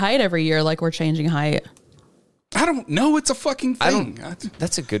measuring off. our height every year like we're changing height? I don't know. It's a fucking thing.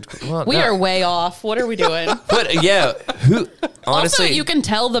 That's a good. We are way off. What are we doing? But yeah, honestly, also, you can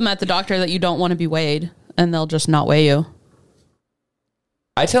tell them at the doctor that you don't want to be weighed, and they'll just not weigh you.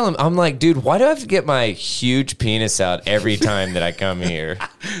 I tell him, I'm like, dude, why do I have to get my huge penis out every time that I come here?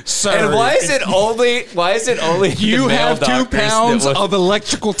 Sir, and why is it only you the have 2 pounds of of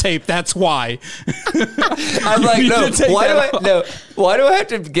electrical tape? That's why. I'm like, why do I have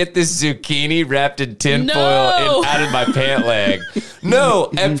to get this zucchini wrapped in tinfoil out of my pant leg?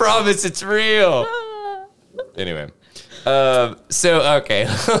 No, I promise it's real. Anyway. Okay,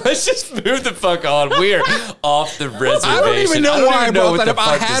 let's just move the fuck on. We're off the reservation. I don't even know why I brought that up.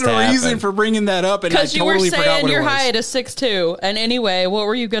 I had a reason for bringing that up, and I totally forgot what it was. Because you were saying your height is 6'2", and anyway, what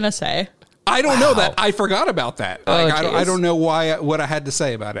were you gonna say? I don't know that. I forgot about that. I don't know what I had to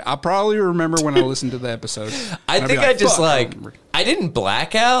say about it. I'll probably remember when I listened to the episode. I think I didn't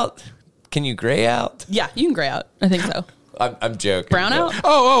black out. Can you gray out? Yeah, you can gray out. I think so. I'm joking. Brown out?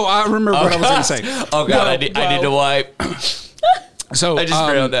 Oh, I remember what I was going to say. Oh, God, I need to wipe. So I just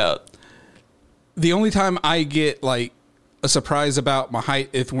browned out. The only time I get, like, a surprise about my height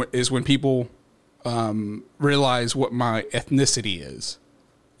is when people realize what my ethnicity is.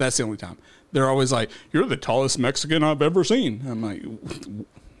 That's the only time. They're always like, you're the tallest Mexican I've ever seen. I'm like,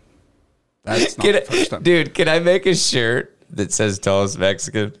 that's not the first time. Dude, can I make a shirt that says tallest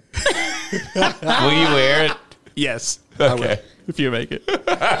Mexican? Will you wear it? Yes. Okay. If you make it. It's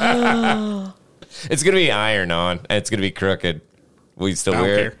going to be iron on, and it's going to be crooked. Will you still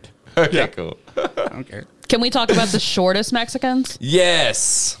wear it? Okay, yeah. Cool. I don't care. Can we talk about the shortest Mexicans?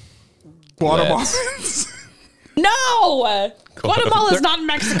 Yes. Guatemalans. No! Guatemala's not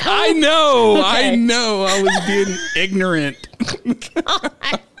Mexico. I know. Okay. I know. I was being ignorant.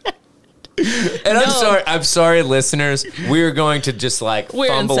 And I'm sorry, listeners. We're going to just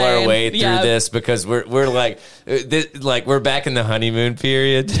fumble our way through this because we're we're back in the honeymoon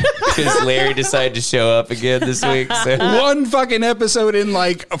period because Larry decided to show up again this week. So. One fucking episode in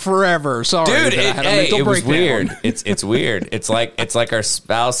forever. Sorry, dude. It was weird. It's weird. It's like our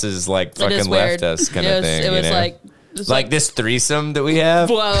spouses fucking left us kind of thing. It was like this threesome that we have.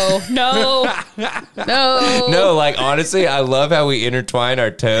 Whoa, no. No, honestly, I love how we intertwine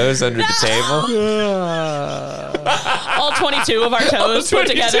our toes under the table. All 22 of our toes put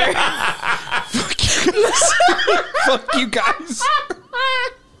together. Fuck you guys.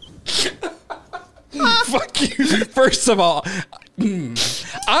 Fuck you. First of all, to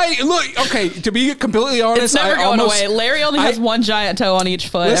be completely honest, it's never going away. Larry only has one giant toe on each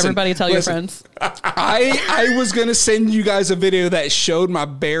foot. Everybody tell your friends. I was going to send you guys a video that showed my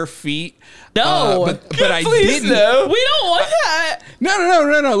bare feet. No, but I didn't. No. We don't want that.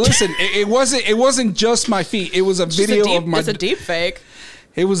 No. Listen, it wasn't just my feet. It was a video of my. It's a deep fake.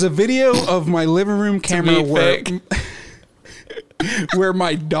 It was a video of my living room camera where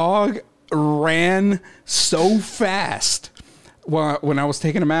my dog ran so fast when I was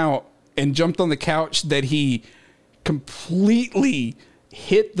taking him out and jumped on the couch that he completely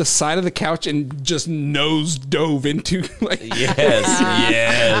hit the side of the couch and just nose dove into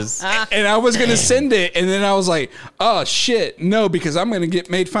yes. And I was gonna send it, and then I was like, oh shit, no, because I'm gonna get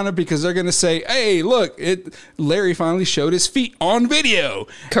made fun of because they're gonna say, hey, look, Larry finally showed his feet on video.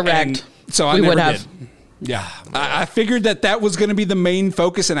 Correct. And so I never did. Yeah, I figured that was going to be the main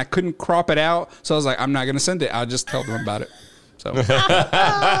focus, and I couldn't crop it out. So I was like, I'm not going to send it. I'll just tell them about it. So, hey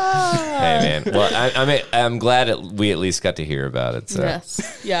man, well, I'm glad we at least got to hear about it. So.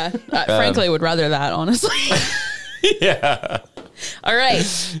 Yes, yeah. Frankly, would rather that, honestly. Yeah. All right,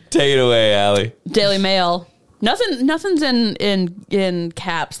 take it away, Allie. Daily Mail. Nothing's in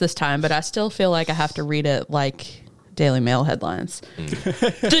caps this time, but I still feel like I have to read it like Daily Mail headlines.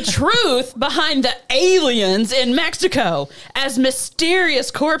 The truth behind the aliens in Mexico. As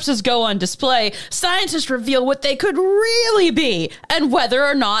mysterious corpses go on display, scientists reveal what they could really be and whether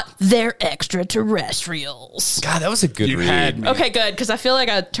or not they're extraterrestrials. God, that was a good read. Okay, good, because I feel like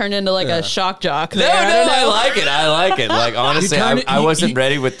I turned into a shock jock. No, I like it. Honestly, I wasn't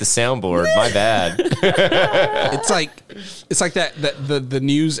ready with the soundboard. My bad. It's like that the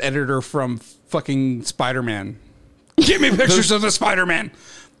news editor from fucking Spider-Man. Give me pictures of the Spider-Man.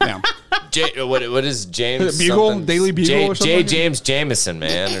 Yeah. What is James? Bugle, Daily Bugle or something? James Jameson,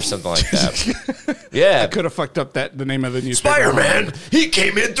 man, or something like that. Yeah. I could have fucked up the name of the newspaper. Spider-Man, he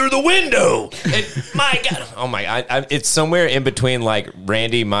came in through the window. And my God. Oh my God. It's somewhere in between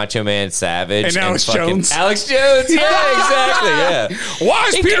Randy Macho Man Savage and Alex Jones. Alex Jones. Yeah, exactly. Yeah. Why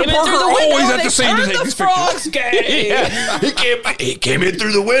is Peter Parker always at the scene to take these frogs game? Yeah. He came in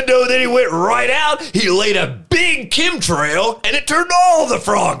through the window, then he went right out. He laid a big chemtrail, and it turned all the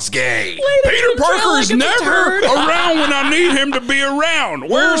frogs gay. Peter Parker is never around when I need him to be around.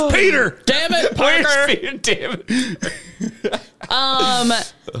 Where's Peter? Damn it, Parker. Damn it.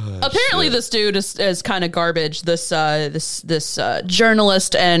 Apparently, this dude is kind of garbage. This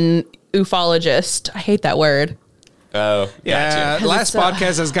journalist and ufologist. I hate that word. Oh, yeah. gotcha. Last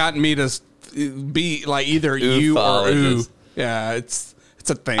podcast has gotten me to be like either you or ooh. Yeah, it's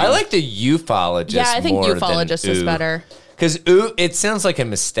a thing. I like the ufologist. Yeah, I think more ufologist is better. Because ooh, it sounds like a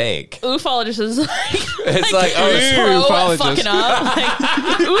mistake. Ufologist is like it's like pro ufologist. fucking up.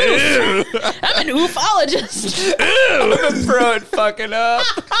 Like, ooh, I'm an ufologist. I'm a pro at fucking up.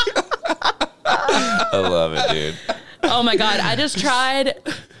 I love it, dude. Oh my god! I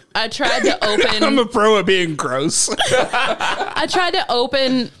tried to open. I'm a pro at being gross. I tried to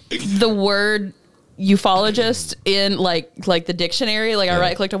open the word ufologist in like the dictionary. Like I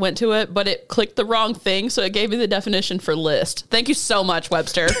right clicked and went to it, but it clicked the wrong thing, so it gave me the definition for list. Thank you so much,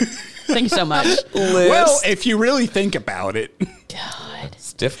 Webster. Thank you so much. List. Well, if you really think about it, God,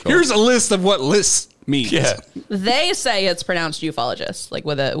 it's difficult. Here's a list of what list means. Yeah. They say it's pronounced ufologist, like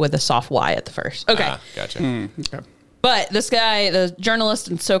with a soft Y at the first. Okay, Gotcha. Okay. But this guy, the journalist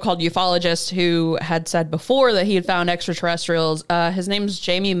and so-called ufologist who had said before that he had found extraterrestrials, his name's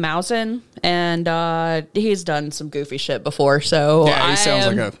Jamie Maussan, and he's done some goofy shit before. So yeah, he sounds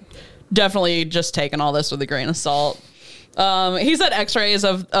like a definitely just taking all this with a grain of salt. He said X-rays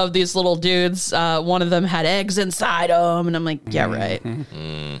of these little dudes. One of them had eggs inside them, and I'm like, yeah, right.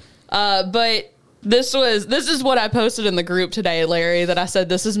 But this is what I posted in the group today, Larry, that I said,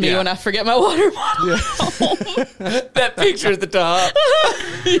 this is me when I forget my water bottle. Yeah. That picture at the top.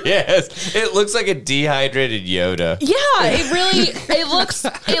 Yes. It looks like a dehydrated Yoda. Yeah, it looks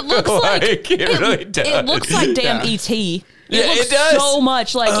like it really does. It looks like damn E.T. Yeah, looks it does. so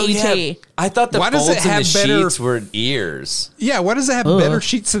much like E.T. Yeah. I thought the Why does folds it in have the better- sheets were ears. Yeah, why does it have better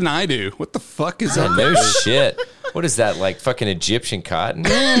sheets than I do? What the fuck is that? No shit. What is that, like fucking Egyptian cotton?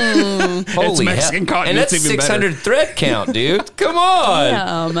 Holy Mexican hell. cotton. And that's It's even 600 better. thread count, dude. Come on.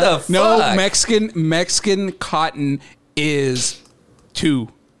 Damn. What the No, fuck? Mexican cotton is 2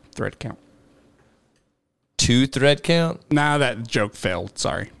 thread count. 2 thread count? Nah, that joke failed.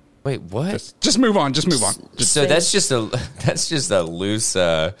 Sorry. Wait, what? Just move on. Just move on. So that's just a loose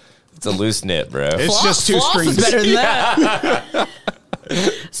it's a loose knit, bro. It's just 2 Floss strings. is better than that.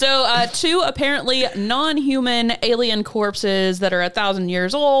 So 2 apparently non-human alien corpses that are 1,000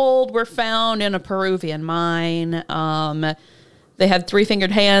 years old were found in a Peruvian mine. They had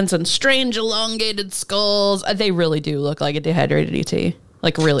 3-fingered hands and strange elongated skulls. They really do look like a dehydrated ET.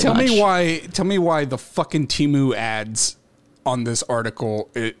 Like really Tell much. me why the fucking Temu ads on this article,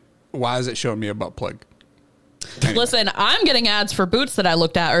 why is it showing me a butt plug? Anyway. Listen, I'm getting ads for boots that I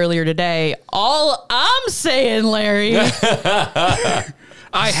looked at earlier today. All I'm saying, Larry.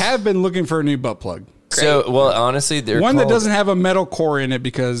 I have been looking for a new butt plug. So, well, honestly, they're One that called- doesn't have a metal core in it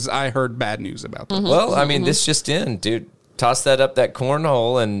because I heard bad news about that. Well, I mean, this just in, dude. Toss that up that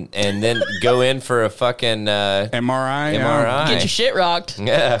cornhole and then go in for a fucking MRI. MRI. Get your shit rocked.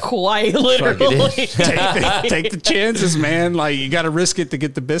 Yeah. Quite literally. Take the chances, man. Like, you got to risk it to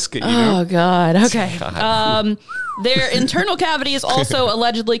get the biscuit, you know? Oh, God. Okay. Their internal cavities also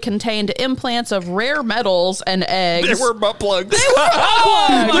allegedly contained implants of rare metals and eggs. They were butt plugs.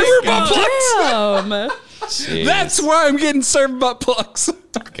 Damn. Jeez. That's why I'm getting served butt plugs.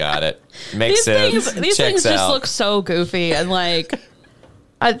 Got it. Makes sense. These Checks things just out. look so goofy and like,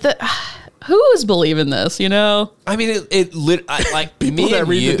 who is believing this? You know, I mean, like People me that and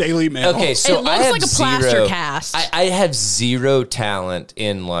read you- the Daily Mail. Okay, so It looks I have like a plaster zero, cast. I have zero talent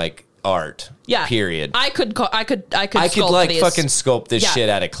in like art. yeah. Period. I could I could sculpt like these. fucking sculpt this Yeah. shit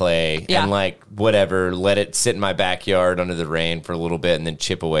out of clay Yeah. and like whatever, let it sit in my backyard under the rain for a little bit and then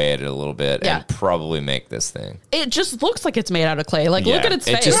chip away at it a little bit Yeah. and probably make this thing. It just looks like it's made out of clay. Like, look at its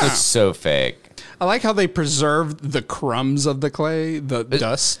It face. just looks so fake. I like how they preserved the crumbs of the clay, the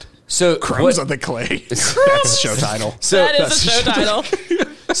dust. So Crumbs what- of the clay. That's the show title. So that is a show title.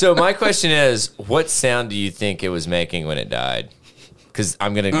 So my question is, what sound do you think it was making when it died? Because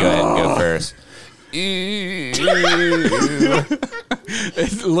I'm gonna go ahead and go first. It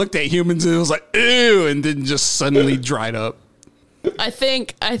looked at humans and it was like, ew, and then just suddenly dried up. I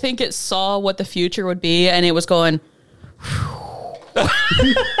think it saw what the future would be, and it was going.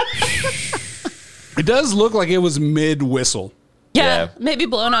 It does look like it was mid-whistle. Yeah, Yeah. maybe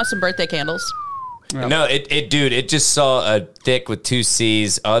blowing out some birthday candles. No, it just saw a thick with 2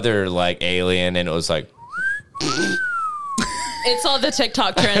 C's, other like alien, and it was like, It saw the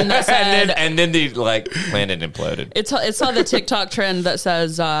TikTok trend that said. and then the like planet imploded. It saw the TikTok trend that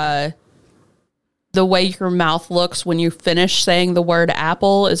says the way your mouth looks when you finish saying the word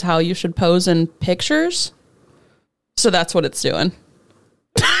apple is how you should pose in pictures. So that's what it's doing.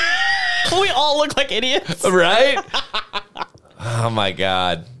 We all look like idiots. Right? Oh my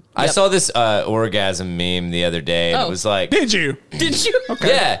god. I saw this orgasm meme the other day, and it was like, Did you? Okay.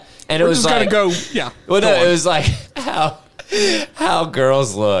 Yeah, and it was like, go. Yeah. Well, no, it was like how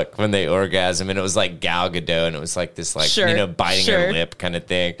girls look when they orgasm, and it was like Gal Gadot, and it was like this, like biting her lip kind of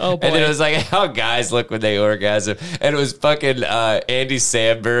thing. Oh boy. And then it was like how guys look when they orgasm, and it was fucking Andy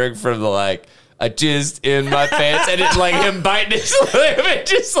Samberg from the like. I jizzed in my pants, and it's like him biting his lip, and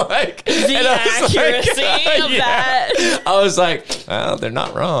just like the accuracy of that. I was like, well, they're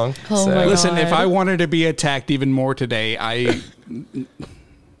not wrong. Oh my Listen, God. if I wanted to be attacked even more today,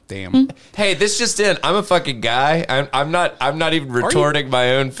 damn. Hey, this just in. I'm a fucking guy. I'm not even retorting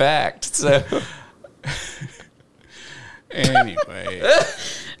my own fact. So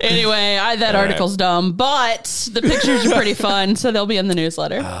Anyway, that article's dumb, but the pictures are pretty fun, so they'll be in the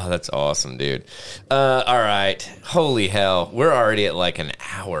newsletter. Oh, that's awesome, dude. All right. Holy hell. We're already at like an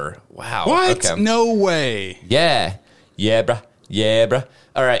hour. Wow. What? Okay. No way. Yeah. Yeah, bruh. Yeah, bruh.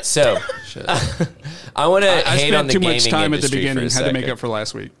 All right, so I want to hate on the gaming industry. I spent too much time at the beginning. Had to make up for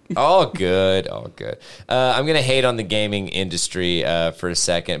last week. All good, all good. I'm going to hate on the gaming industry for a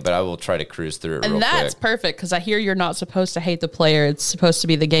second, but I will try to cruise through it real quick. And that's perfect, because I hear you're not supposed to hate the player. It's supposed to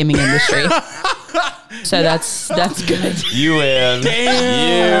be the gaming industry. So that's good. You win.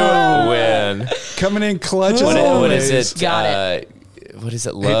 Damn. You win. Coming in clutch as What always. is it? Got it. What is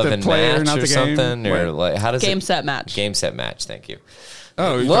it? Love and player, match or something? Game. Or like, how does Game, set, match. Game, set, match. Thank you.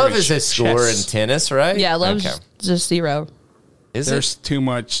 Oh, love is a score in tennis, right? Yeah, love's just 0. There's too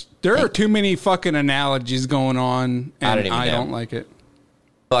much. There are too many fucking analogies going on, and I don't like it.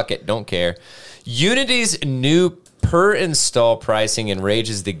 Fuck it, don't care. Unity's new per install pricing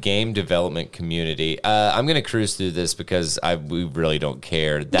enrages the game development community. I'm going to cruise through this because we really don't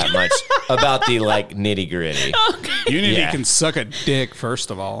care that much about the like nitty gritty. Okay. Unity can suck a dick,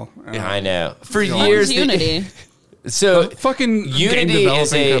 first of all. I know. For years, Unity. So fucking Unity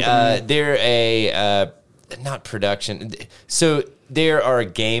is they're a not production. So there are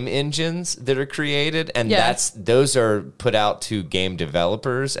game engines that are created, and those are put out to game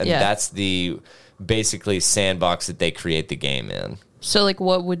developers, and that's the basically sandbox that they create the game in. So like,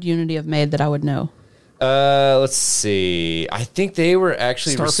 what would Unity have made that I would know? Let's see. I think they were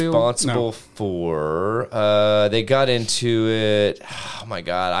actually responsible for. They got into it. Oh my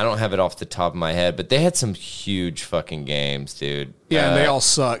god, I don't have it off the top of my head, but they had some huge fucking games, dude. Yeah, and they all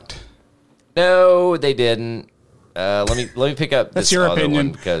sucked. No, they didn't. Let me pick up That's this your other opinion.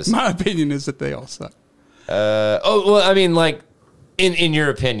 one because my opinion is that they all suck. Well, I mean, like in your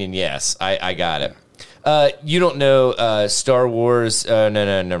opinion, yes, I got it. You don't know Star Wars? No,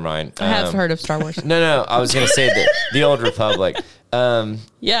 never mind. I have heard of Star Wars. No, I was going to say the Old Republic.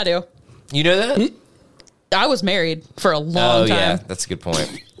 Yeah, I do. You know that? I was married for a long time. Oh, yeah, that's a good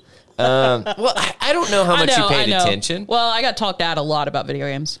point. Well, I don't know how much you paid attention. Well, I got talked at a lot about video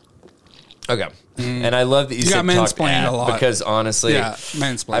games. Okay. And I love that you said talked at a lot. Because honestly,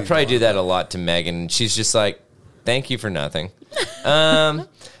 mansplained I probably do that a lot to Megan, and she's just like, thank you for nothing. But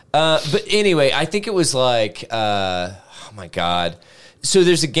anyway, I think it was like, oh my God. So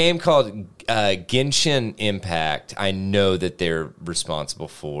there's a game called Genshin Impact. I know that they're responsible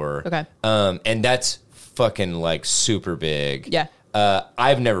for. Okay. And that's fucking like super big. Yeah.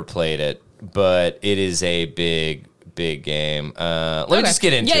 I've never played it, but it is a big game. Let me just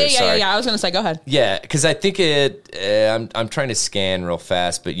get into it. Yeah. I was going to say, go ahead. Yeah, because I think I'm trying to scan real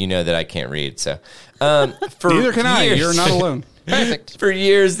fast, but you know that I can't read. So, neither can I. You're not alone. Perfect. For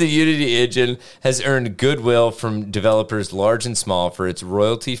years, the Unity engine has earned goodwill from developers large and small for its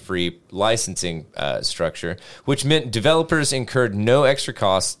royalty-free licensing structure, which meant developers incurred no extra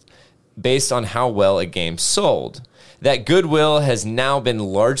costs based on how well a game sold. That goodwill has now been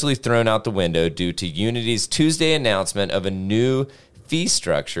largely thrown out the window due to Unity's Tuesday announcement of a new fee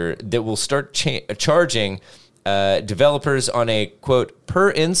structure that will start charging developers on a, quote, per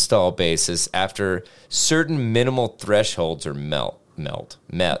install basis after certain minimal thresholds are met.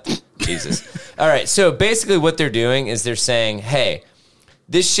 Jesus. All right. So basically what they're doing is they're saying, hey,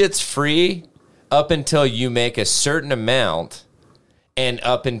 this shit's free up until you make a certain amount and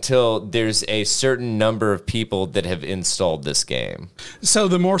up until there's a certain number of people that have installed this game. So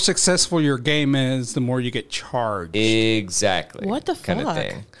the more successful your game is, the more you get charged. Exactly. What the kind fuck? of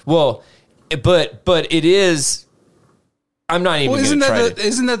thing. Well, but it is. I'm not even going to try to.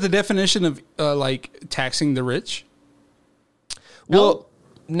 Isn't that the definition of like taxing the rich? Well,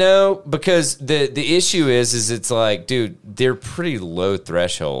 no, because the issue is it's like, dude, they're pretty low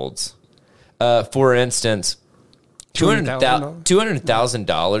thresholds. For instance,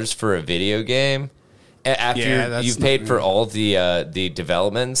 $200,000 for a video game after you've paid for all the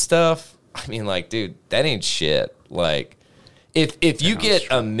development and stuff. I mean, like, dude, that ain't shit. Like, if you get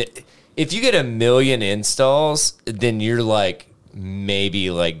a million installs, then you're like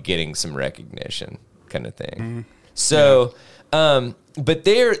maybe like getting some recognition kind of thing. Mm-hmm. So, but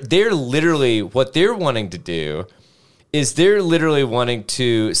they're literally what they're wanting to do is they're literally wanting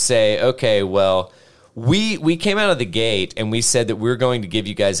to say, okay, well, we came out of the gate and we said that we're going to give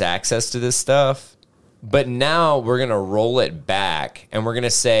you guys access to this stuff, but now we're going to roll it back and we're going to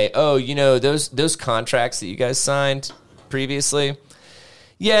say, oh, you know, those contracts that you guys signed previously,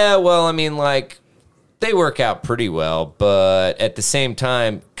 yeah, well, I mean, like, they work out pretty well, but at the same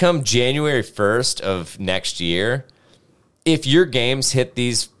time, come January 1st of next year, if your games hit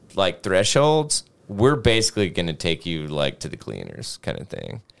these, like, thresholds, we're basically going to take you, like, to the cleaners kind of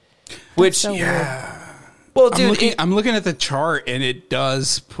thing. Which, so yeah. Weird. Well, dude, I'm looking at the chart, and it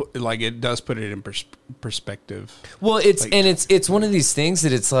does put it in perspective. Well, it's one of these things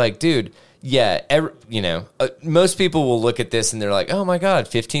that it's like, dude, yeah, most people will look at this and they're like, oh my God,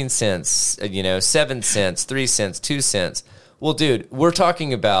 15 cents, 7 cents, 3 cents, 2 cents. Well, dude, we're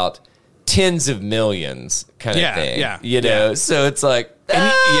talking about tens of millions kind of thing. Yeah. So it's like,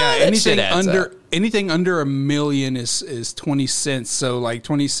 anything under $1 million is 20 cents. So like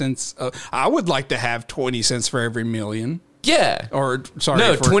 20 cents. I would like to have 20 cents for every million. Yeah. Or sorry.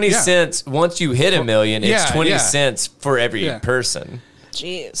 No, 20 cents. Once you hit $1 million, it's 20 cents for every person.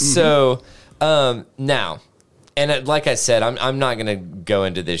 Jeez. So now, and like I said, I'm not going to go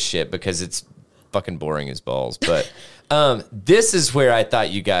into this shit because it's fucking boring as balls. But this is where I thought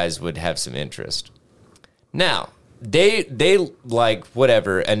you guys would have some interest. Now, they like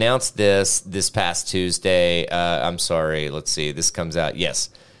whatever announced this past Tuesday. I'm sorry. Let's see. This comes out. Yes,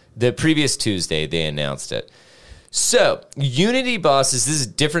 the previous Tuesday they announced it. So, Unity bosses, this is a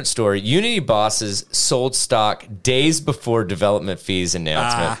different story. Unity bosses sold stock days before development fees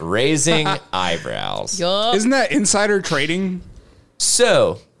announcement, raising eyebrows. Yup. Isn't that insider trading?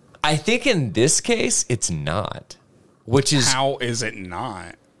 So, I think in this case, it's not. Which is... How is it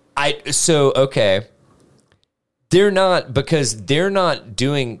not? Okay. They're not, because they're not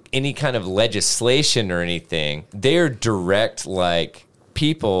doing any kind of legislation or anything. They're direct, like...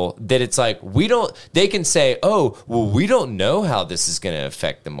 people that it's like they can say, oh, well, we don't know how this is going to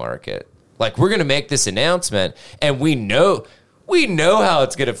affect the market. Like, we're going to make this announcement and we know how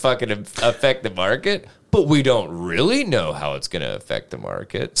it's going to fucking affect the market, but we don't really know how it's going to affect the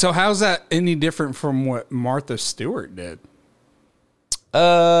market. So how's that any different from what Martha Stewart did?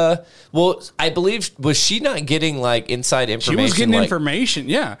 Well, I believe, was she not getting like inside information? She was getting information,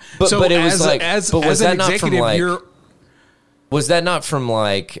 yeah. But it was like, as was an that not from like... you're... Was that not from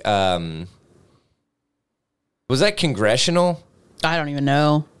like, was that congressional? I don't even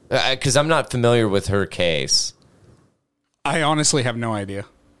know. Because I'm not familiar with her case. I honestly have no idea.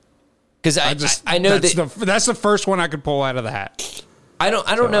 Because I know that's the first one I could pull out of the hat. I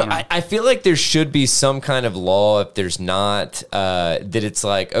don't know. I feel like there should be some kind of law. If there's not, that it's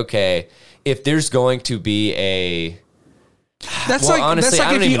like, okay, if there's going to be a... honestly, that's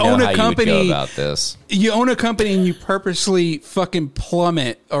like if you own a company. About this. You own a company and you purposely fucking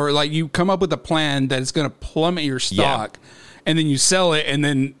plummet, or like you come up with a plan that is going to plummet your stock, and then you sell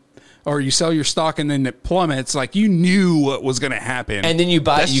it, or you sell your stock and then it plummets. Like, you knew what was going to happen, and then you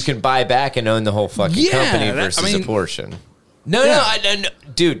can buy back and own the whole fucking company versus a portion. No,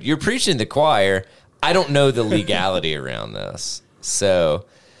 dude, you're preaching to the choir. I don't know the legality around this, so.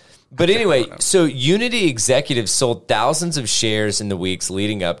 But anyway, so Unity executives sold thousands of shares in the weeks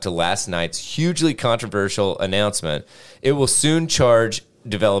leading up to last night's hugely controversial announcement. It will soon charge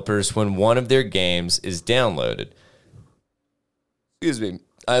developers when one of their games is downloaded. Excuse me.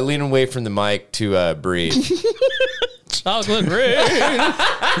 I lean away from the mic to breathe. Chocolate rain.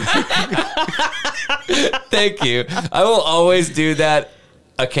 Thank you. I will always do that.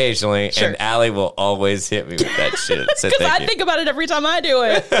 Occasionally, sure. And Allie will always hit me with that shit. So because I think about it every time I do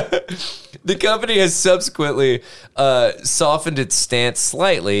it. The company has subsequently softened its stance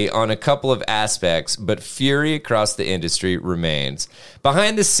slightly on a couple of aspects, but fury across the industry remains.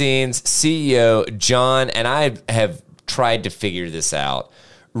 Behind the scenes, CEO John, and I have tried to figure this out,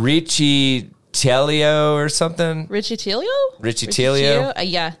 Richie Telio or something? Richie Telio?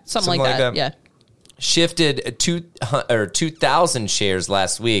 Yeah, something like that. Yeah. Shifted 2,000 shares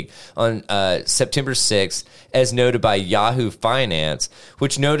last week on September 6th, as noted by Yahoo Finance,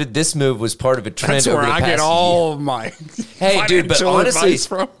 which noted this move was part of a trend. That's where I get all of my dude, but honestly,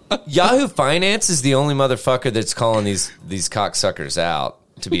 from. Yahoo Finance is the only motherfucker that's calling these cocksuckers out.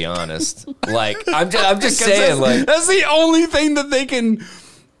 To be honest, like I'm just saying, like that's the only thing that they can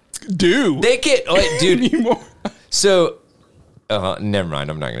do. They can't, dude. Anymore. So. Never mind.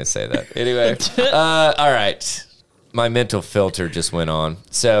 I'm not going to say that. Anyway, all right. my mental filter just went on.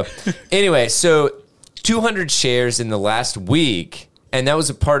 So anyway, 200 shares in the last week. And that was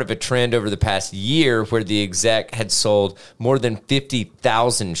a part of a trend over the past year where the exec had sold more than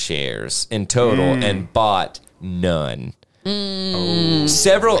 50,000 shares in total and bought none.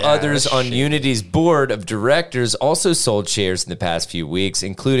 Several others on Unity's board of directors also sold shares in the past few weeks,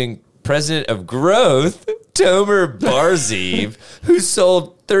 including president of Growth, Tomer Barzeev, who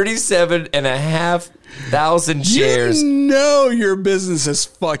sold 37,500 shares. You know your business is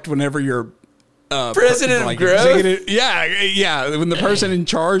fucked whenever you're president of Growth? Yeah. When the person in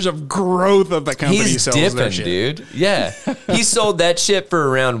charge of growth of the company sells their shit. Dude. Yeah. He sold that shit for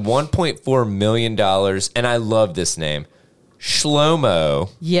around $1.4 million, and I love this name.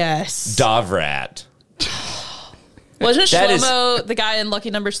 Shlomo. Yes. Dovrat. Wasn't Shlomo the guy in Lucky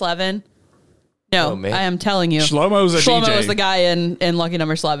Number 11? No, I am telling you. Shlomo was the guy in Lucky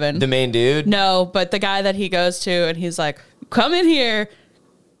Number 11. The main dude? No, but the guy that he goes to and he's like, come in here.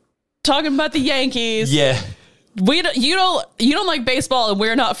 Talking about the Yankees. Yeah. You don't like baseball and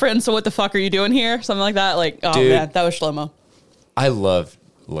we're not friends, so what the fuck are you doing here? Something like that. Like, oh, dude, man, that was Shlomo. I love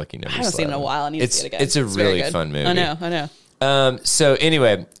Lucky Number 11. I haven't seen it in a while. I need to see it again. It's a really fun movie. I know. So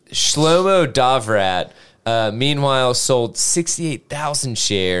anyway, Shlomo Dovrat, meanwhile, sold 68,000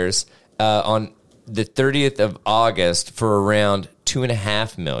 shares on the 30th of August for around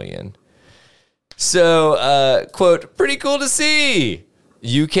 $2.5 million. So, quote, pretty cool to see.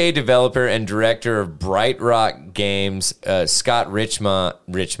 UK developer and director of Bright Rock Games, Scott Richmond,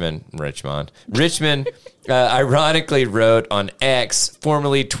 ironically wrote on X,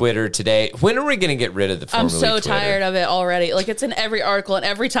 formerly Twitter, today. When are we going to get rid of the formerly Twitter? I'm so tired of it already. Like, it's in every article, and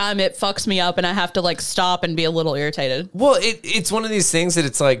every time it fucks me up, and I have to, like, stop and be a little irritated. Well, it's one of these things that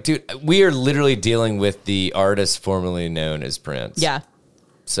it's like, dude, we are literally dealing with the artist formerly known as Prince. Yeah.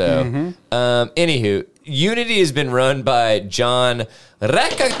 So, anywho, Unity has been run by John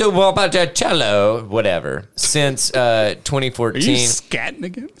Raccato, whatever, since 2014. Are you scatting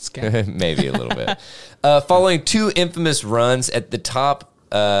again? Maybe a little bit. Following two infamous runs at the top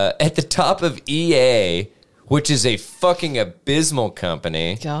of EA, which is a fucking abysmal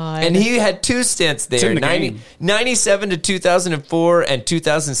company. God. And he had two stints there, 97 to 2004 and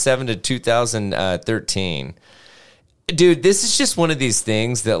 2007 to 2013. Dude, this is just one of these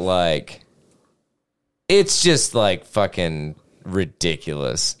things that, like, it's just, like, fucking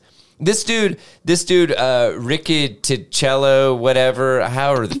ridiculous. This dude, Ricky Ticello, whatever,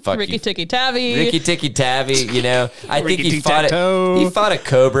 however the fuck Ricky Tikki Tavi, you know, I think he fought a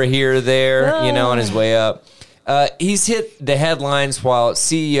cobra here or there, you know, on his way up. He's hit the headlines while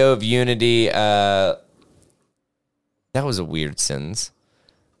CEO of Unity. That was a weird sentence.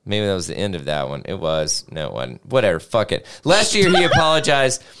 Maybe that was the end of that one. It was. No, it wasn't. Whatever. Fuck it. Last year, he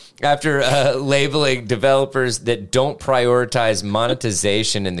apologized after labeling developers that don't prioritize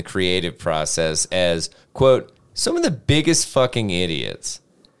monetization in the creative process as, quote, some of the biggest fucking idiots.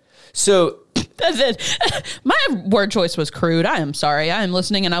 So that's it. My word choice was crude. I am sorry. I am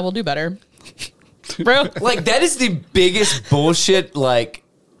listening and I will do better. Bro. Like, that is the biggest bullshit. Like,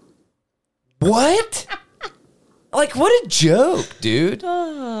 what? Like, what a joke, dude.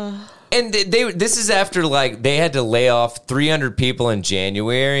 And this is after, like, they had to lay off 300 people in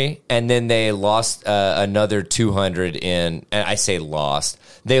January, and then they lost another 200 and I say lost.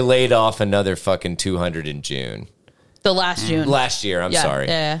 They laid off another fucking 200 in June. The last June. Last year, I'm sorry.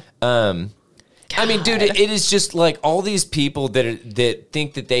 Yeah. I mean, dude, it is just, like, all these people that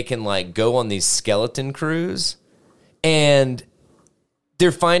think that they can, like, go on these skeleton crews, and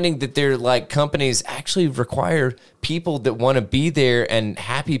they're finding that their, like, companies actually require people that want to be there and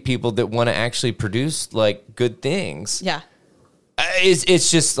happy people that want to actually produce, like, good things. Yeah. It's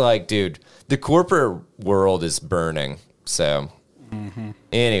just like, dude, the corporate world is burning. So,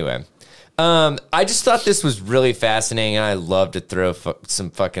 anyway, I just thought this was really fascinating, and I love to throw some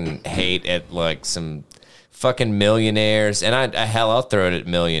fucking hate at, like, some fucking millionaires. And I'll throw it at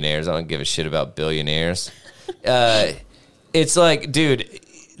millionaires. I don't give a shit about billionaires. It's like, dude,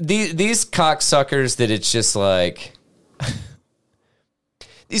 these cocksuckers that it's just like,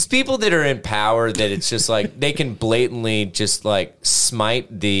 these people that are in power that it's just like, they can blatantly just like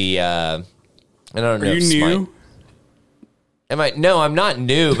smite the, I don't know. Are you new? No, I'm not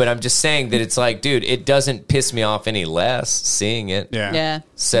new, but I'm just saying that it's like, dude, it doesn't piss me off any less seeing it. Yeah.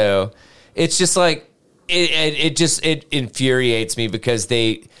 So it's just like, it infuriates me because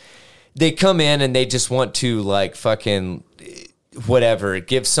they come in and they just want to like fucking whatever,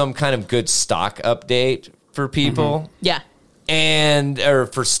 give some kind of good stock update for people. Yeah. Or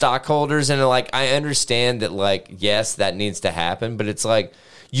for stockholders. And like, I understand that, like, yes, that needs to happen, but it's like,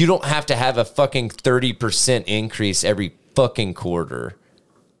 you don't have to have a fucking 30% increase every fucking quarter.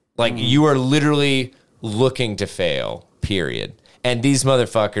 Like, you are literally looking to fail, period. And these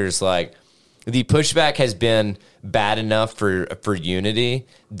motherfuckers, like, the pushback has been bad enough for Unity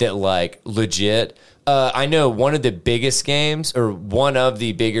that, like, legit, I know one of the biggest games, or one of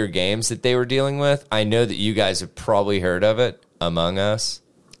the bigger games that they were dealing with, I know that you guys have probably heard of it, Among Us.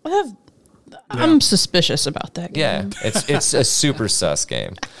 I'm suspicious about that game. Yeah, it's a super sus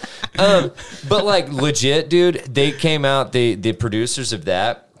game. But, like, legit, dude, they came out, the producers of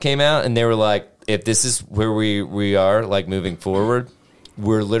that came out, and they were like, if this is where we are, like, moving forward,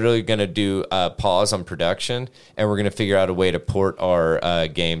 we're literally going to do a pause on production, and we're going to figure out a way to port our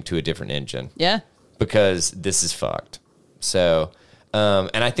game to a different engine. Yeah. Because this is fucked. So,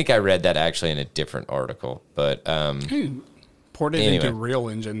 and I think I read that actually in a different article, but port it into Real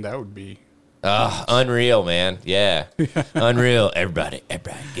Engine, that would be Unreal, man. Yeah. Unreal. Everybody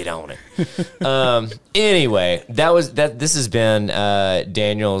get on it. Anyway, this has been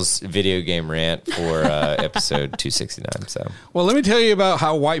Daniel's video game rant for episode 269. So, well, let me tell you about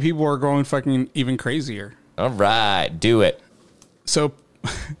how white people are going fucking even crazier. All right, do it. So,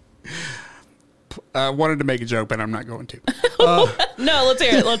 I wanted to make a joke, but I'm not going to. No, let's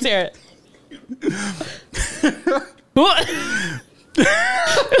hear it. Let's hear it.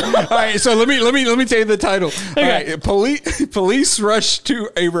 All right, so let me tell you the title. Okay. All right, police rush to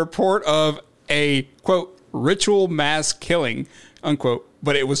a report of a quote ritual mass killing unquote,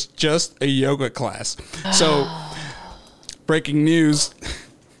 but it was just a yoga class. So, breaking news: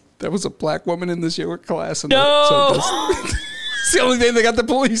 there was a black woman in this yoga class. And no, it's the only thing they got the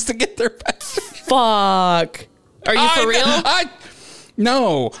police to get their back. Fuck. Are you for real?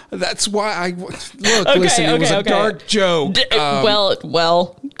 No, that's why I look. Listen, it was a dark joke.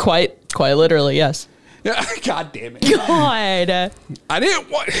 Well, quite literally, yes. Yeah, God damn it. God, I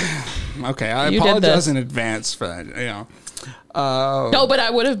didn't want. Okay, I apologize in advance for that. You know. No, but I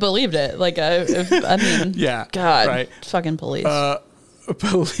would have believed it. Like, I mean, yeah, God, right. Fucking police.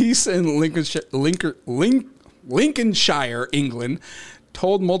 Police in Lincolnshire, England,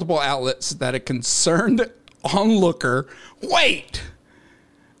 told multiple outlets that a concerned onlooker.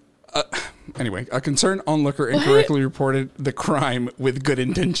 Anyway, a concerned onlooker incorrectly reported the crime with good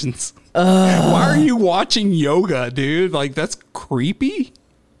intentions. Why are you watching yoga, dude? Like, that's creepy.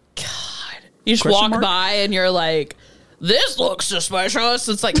 God, you just walk by and you're like, this looks suspicious.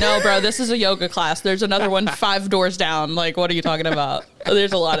 It's like, no, bro, this is a yoga class. There's another one 5 doors down. Like, what are you talking about?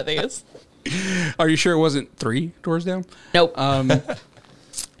 There's a lot of these. Are you sure it wasn't 3 doors down? Nope.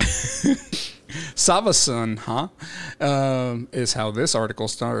 Savasun, is how this article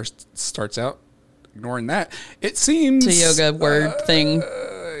starts out. Ignoring that, it seems it's a yoga word thing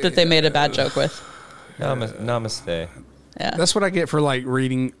that they made a bad joke with. Namaste. Yeah, that's what I get for like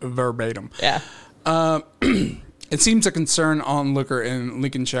reading verbatim. Yeah. It seems a concerned onlooker in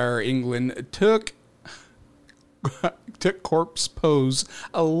Lincolnshire, England, took corpse pose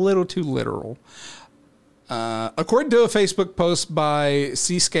a little too literal. According to a Facebook post by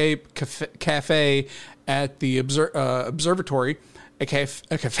Seascape Cafe at the Observatory, a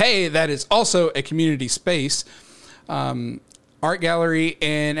cafe that is also a community space, art gallery,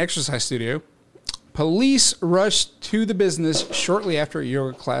 and exercise studio, police rushed to the business shortly after a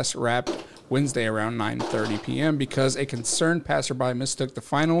yoga class wrapped Wednesday around 9:30 p.m. because a concerned passerby mistook the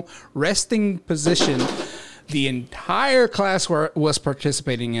final resting position the entire class was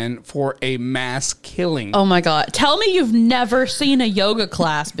participating in for a mass killing. Oh my God. Tell me you've never seen a yoga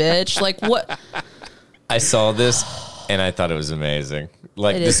class, bitch. Like, what? I saw this and I thought it was amazing.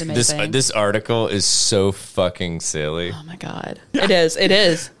 Like, it is amazing. This article is so fucking silly. Oh my God. It is. It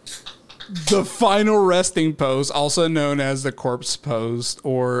is. The final resting pose, also known as the corpse pose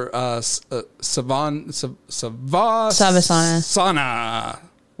or Savasana.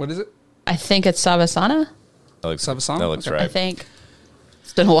 What is it? I think it's Savasana. Savasana? That looks right. I think.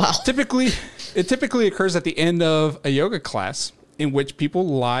 It's been a while. It typically occurs at the end of a yoga class in which people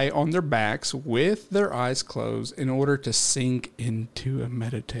lie on their backs with their eyes closed in order to sink into a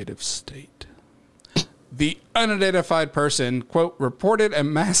meditative state. The unidentified person, quote, reported a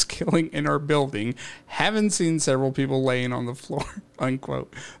mass killing in our building. Haven't seen several people laying on the floor,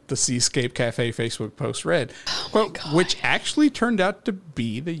 unquote. The Seascape Cafe Facebook post read, quote, which actually turned out to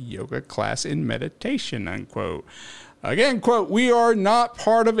be the yoga class in meditation, unquote. Again, quote, we are not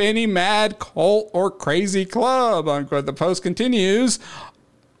part of any mad cult or crazy club, unquote. The post continues.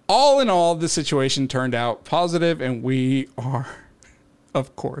 All in all, the situation turned out positive and we are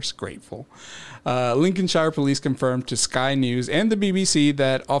Of course, grateful. Lincolnshire police confirmed to Sky News and the BBC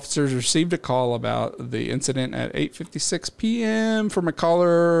that officers received a call about the incident at 8:56 p.m. from a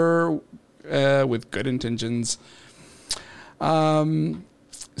caller with good intentions.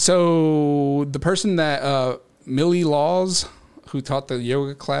 So the person that Millie Laws, who taught the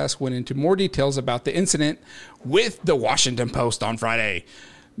yoga class, went into more details about the incident with the Washington Post on Friday.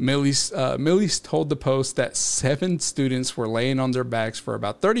 Millie told the Post that 7 students were laying on their backs for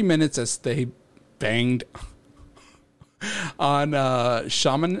about 30 minutes as they banged on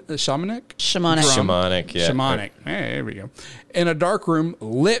shamanic, yeah. Hey, there we go. In a dark room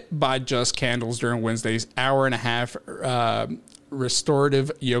lit by just candles during Wednesday's hour-and-a-half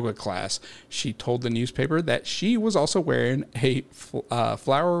restorative yoga class. She told the newspaper that she was also wearing a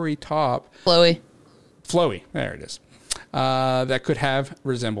flowery top. Flowy. There it is. That could have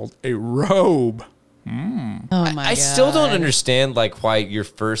resembled a robe. Oh my God. I still don't understand why your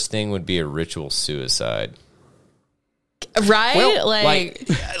first thing would be a ritual suicide. Right? Well,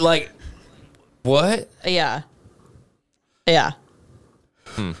 like what? Yeah. Okay.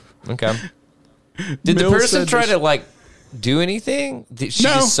 Did the person try to do anything? She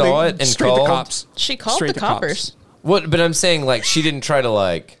just saw it and straight called? to cops. She called Straight the to coppers. What? But I'm saying she didn't try to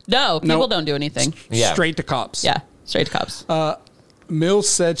No, people Nope. don't do anything. Yeah. Straight to cops. Yeah, straight to cops. Mills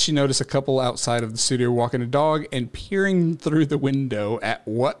said she noticed a couple outside of the studio walking a dog and peering through the window at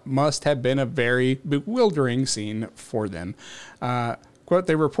what must have been a very bewildering scene for them. Quote,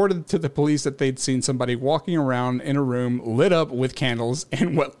 they reported to the police that they'd seen somebody walking around in a room lit up with candles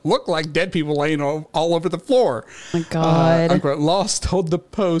and what looked like dead people laying all over the floor. Oh my God. Unquote. Loss told the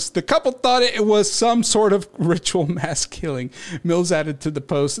Post the couple thought it was some sort of ritual mass killing. Mills added to the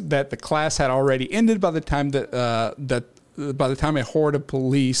Post that the class had already ended by the time by the time a horde of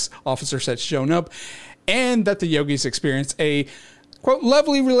police officers had shown up, and that the yogis experienced a, quote,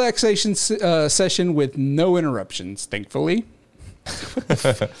 lovely relaxation session with no interruptions, thankfully.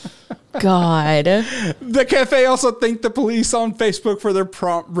 God. The cafe also thanked the police on Facebook for their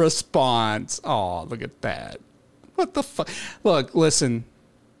prompt response. Oh, look at that. What the fuck? Look, listen.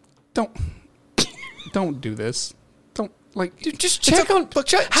 Don't do this. Dude, just check on people.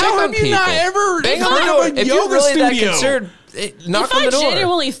 How have you not ever bang heard on the door of a if yoga you're really studio? that concerned? Knock If on the I door.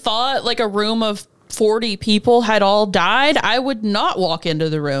 genuinely thought a room of 40 people had all died, I would not walk into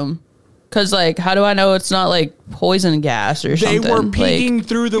the room. Because, how do I know it's not, poison gas or They something? were peeking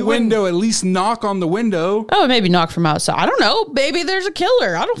through the window. At least knock on the window. Oh, maybe knock from outside. I don't know. Maybe there's a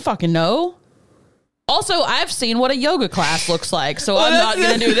killer. I don't fucking know. Also, I've seen what a yoga class looks like, so I'm not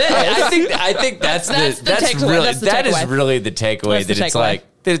going to do this. I think that's really the takeaway.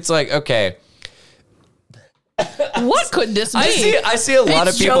 It's okay. What could this be? I see a lot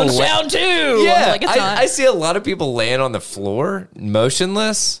of people. Jonestown too. Yeah, it's not. I see a lot of people laying on the floor,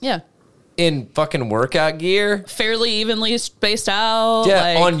 motionless. Yeah. In fucking workout gear, fairly evenly spaced out.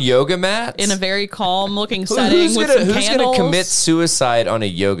 Yeah, on yoga mats in a very calm looking setting. Who's gonna commit suicide on a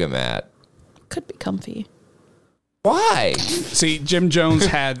yoga mat? Could be comfy. Why? See, Jim Jones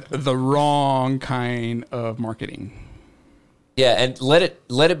had the wrong kind of marketing. Yeah, and let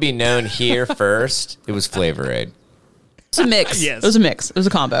it be known here first. It was Flavor Aid. It's a mix. Yes. It was a mix. It was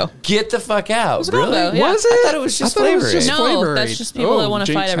a combo. Get the fuck out. It was a combo, really? yeah. Was it? I thought it was just Flavor Aid. No, that's just people that want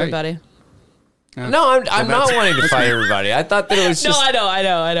to fight everybody. No, I'm not wanting to fight everybody. I thought that it was just... No, I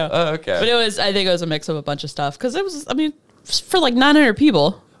know. Oh, okay. But I think it was a mix of a bunch of stuff. Because it was, for 900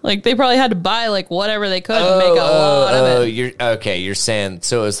 people. They probably had to buy, whatever they could to make a lot of it. You're saying...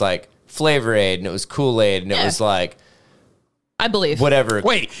 So it was, Flavor Aid, and it was Kool-Aid, and it was, I believe. whatever.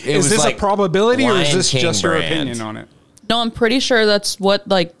 Wait, is this a probability, or is this just your opinion on it? No, I'm pretty sure that's what,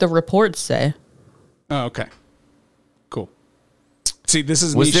 the reports say. Oh, okay. Cool. See, this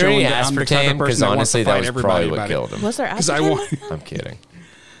is Was me there showing any that I'm the kind aspartame? of person Because that wants honestly, to fight that was everybody probably what about killed it. him. Was there Because I aspartame? want... I'm kidding.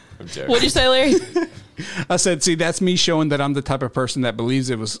 I'm joking. What'd you say, Larry? I said, see, that's me showing that I'm the type of person that believes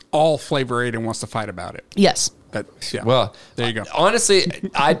it was all Flavor Aid and wants to fight about it. Yes. Yeah. Well, there you go. Honestly,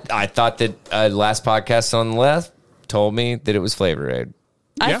 I thought that last podcast on the left told me that it was Flavor Aid.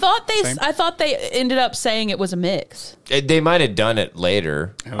 I Yeah, thought same. they ended up saying it was a mix. They might have done it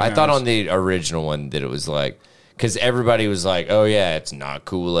later. Who I thought knows? on the original one that it was because everybody was like, "Oh yeah, it's not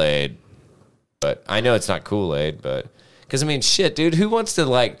Kool-Aid," but I know it's not Kool-Aid. But because shit, dude, who wants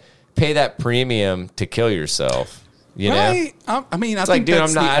to pay that premium to kill yourself? You know? Right? I think dude,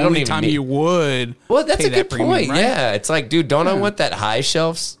 that's I the don't only even time need- you would. Well, that's pay a good that premium, point. right? Yeah, it's dude, I want that high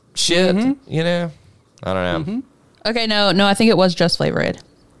shelf shit? You know, I don't know. Okay, no, I think it was just Flavor Aid.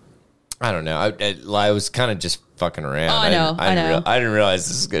 I don't know. I was kind of just fucking around. Oh, I know. I didn't realize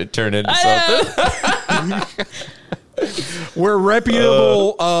this is going to turn into something. We're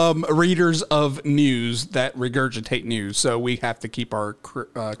reputable readers of news that regurgitate news, so we have to keep our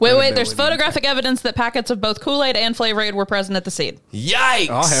Wait, there's photographic evidence that packets of both Kool-Aid and Flavor Aid were present at the scene. Yikes!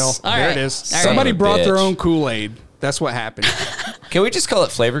 Oh, hell. All there right. it is. All Somebody right. brought their own Kool-Aid. That's what happened. Can we just call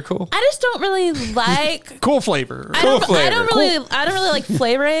it Flavor Cool? I just don't really like Cool flavor. I don't really like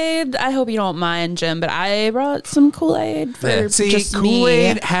Flavor Aid. I hope you don't mind, Jim, but I brought some Kool-Aid for just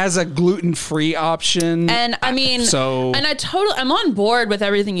Kool-Aid me. has a gluten-free option. And I mean, I'm on board with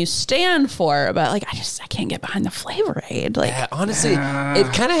everything you stand for, but like, I can't get behind the Flavor Aid. Like, Yeah, honestly, it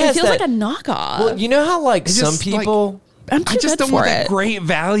kind of has it feels that, like a knockoff. Well, you know how like some just, people. I'm too I just good don't for want it. that great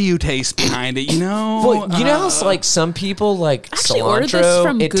value taste behind it, you know? Well, you know how it's like some people like Actually ordered this cilantro.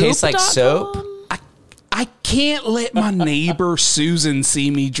 from It tastes like soap. Goop.com. I can't let my neighbor Susan see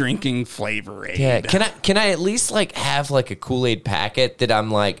me drinking Flavor Aid. Yeah, can I at least like have like a Kool-Aid packet that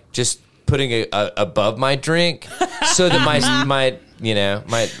I'm like just putting above my drink so that my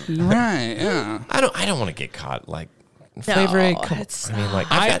Right, yeah. I don't want to get caught like Flavor Aid. I mean, like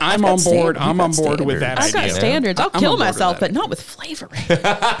I'm on board. I'm on board with that I've got idea. standards. I'll I'm kill on board with myself, that but not with Flavor Aid.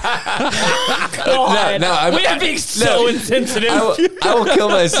 We are being so insensitive. I will kill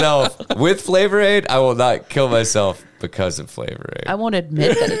myself with Flavor Aid. I will not kill myself because of Flavor Aid. I won't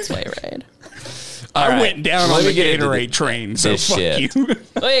admit that it's Flavor Aid. I went down Let on me the get into Gatorade train, so this fuck shit. you.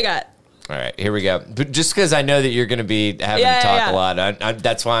 What you got? All right, here we go. But just because I know that you're going to be having to talk a lot,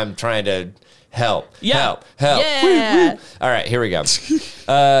 that's why I'm trying to help. Help. Yeah. All right, here we go.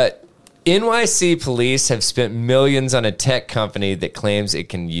 NYC police have spent millions on a tech company that claims it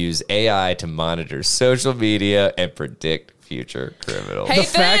can use AI to monitor social media and predict future criminals. Hey, The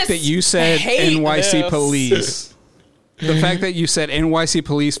fact that you said NYC police, the fact that you said NYC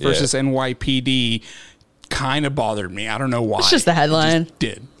police versus NYPD kind of bothered me. I don't know why. It's just the headline. It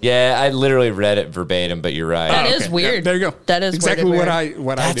did. Yeah, I literally read it verbatim, but you're right. That is weird. Yeah, there you go. That is exactly weird.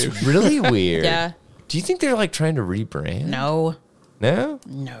 what I do. That's really weird. Yeah. Do you think they're like trying to rebrand? No. No?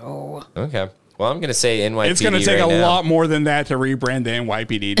 Okay. Well, I'm going to say NYPD. It's going to take right a now. lot more than that to rebrand the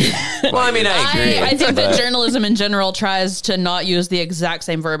NYPD. Dude. Well, I mean, I agree. I think that journalism in general tries to not use the exact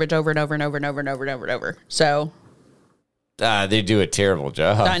same verbiage over and over and over and over and over and over and over. So they do a terrible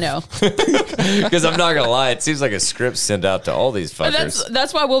job. I know. Because I'm not going to lie, it seems like a script sent out to all these fuckers.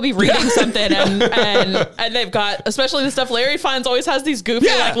 That's why we'll be reading something and they've got, especially the stuff Larry finds always has these goofy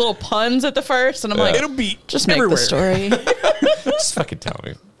like little puns at the first, and I'm like, It'll be just make the story. Just fucking tell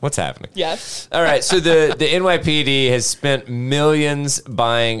me what's happening. Yes. All right. So the NYPD has spent millions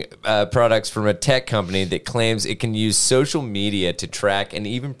buying products from a tech company that claims it can use social media to track and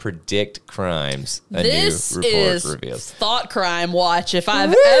even predict crimes. This new report is reveals. Thought Crime Watch if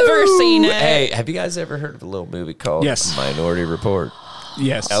I've ever seen it. Hey, have you guys ever heard of a little movie called Minority Report?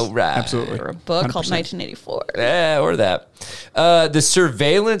 Yes. Oh, right. Absolutely. Or a book 100%. called 1984. Yeah, or that. The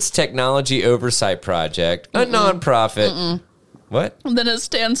Surveillance Technology Oversight Project, a nonprofit. What? And then it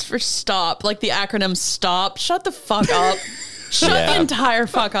stands for STOP, like the acronym STOP. Shut the fuck up. Shut the entire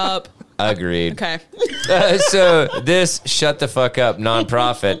fuck up. Agreed. Okay. So this shut the fuck up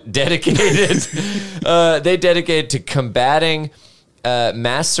nonprofit dedicated to combating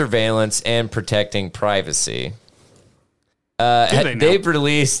mass surveillance and protecting privacy. They've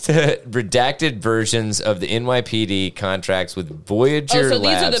released redacted versions of the NYPD contracts with Voyager so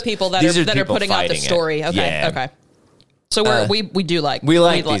Labs. these are the people that are putting out the fighting story. it. Okay. Yeah. Okay. So we do like we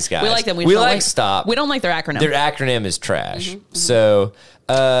like these guys. We like them. We just don't like STOP. We don't like their acronym. Their acronym is trash. So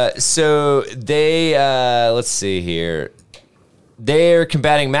they let's see here. They're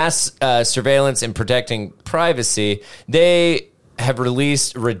combating mass surveillance and protecting privacy. They have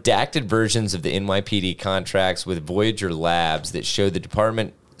released redacted versions of the NYPD contracts with Voyager Labs that show the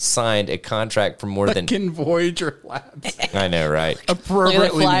department signed a contract for more than Voyager Labs. I know, right?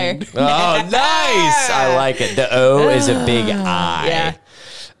 Appropriately flyer. named. Oh, nice! I like it. The O is a big I.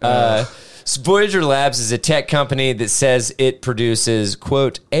 Yeah. So Voyager Labs is a tech company that says it produces,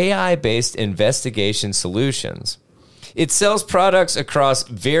 quote, AI-based investigation solutions. It sells products across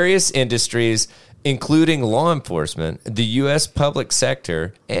various industries, including law enforcement, the U.S. public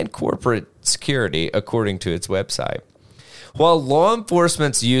sector, and corporate security, according to its website. While law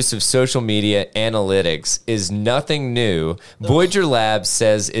enforcement's use of social media analytics is nothing new, Voyager Labs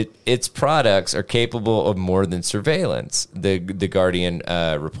says its products are capable of more than surveillance, the Guardian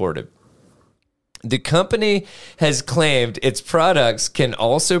reported. The company has claimed its products can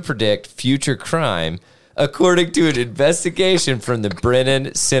also predict future crime, according to an investigation from the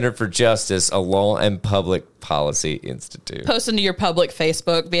Brennan Center for Justice, a law and public policy institute. Posting to your public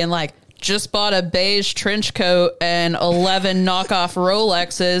Facebook being like, just bought a beige trench coat and 11 knockoff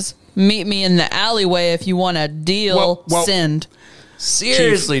Rolexes. Meet me in the alleyway if you want a deal. Send.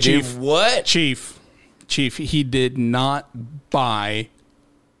 Seriously, dude. What? Chief, he did not buy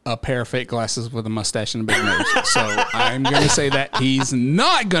a pair of fake glasses with a mustache and a big nose. So I'm going to say that he's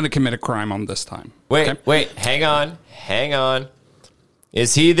not going to commit a crime on this time. Wait. Hang on.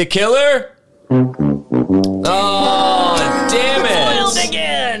 Is he the killer? Oh, damn it. Foiled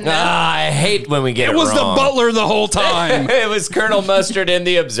again. I hate when we get it was wrong. the butler the whole time. It was Colonel Mustard in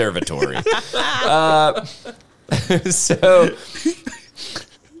the observatory. So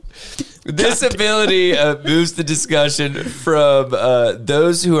this ability moves the discussion from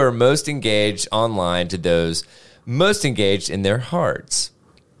those who are most engaged online to those most engaged in their hearts.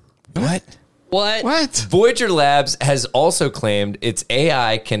 What? Voyager Labs has also claimed its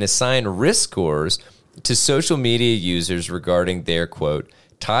AI can assign risk scores to social media users regarding their, quote,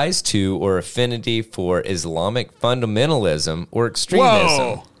 ties to or affinity for Islamic fundamentalism or extremism.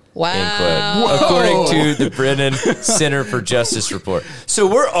 Whoa. Wow. According to the Brennan Center for Justice report. So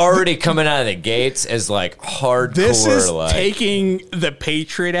we're already coming out of the gates as like hardcore. This is like, taking the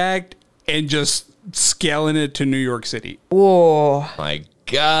Patriot Act and just scaling it to New York City. Whoa. My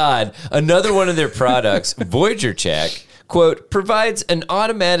God. Another one of their products, Voyager Check, quote, provides an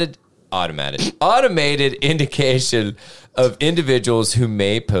automated indication of individuals who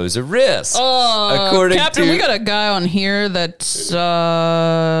may pose a risk. According Captain, we got a guy on here that's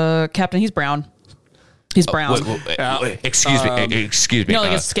Captain. He's brown. He's brown. Excuse me. No,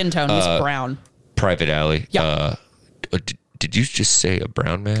 like his skin tone. He's brown. Private Alley. Yeah. Did you just say a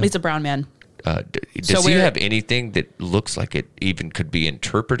brown man? He's a brown man. Does he have anything that looks like it even could be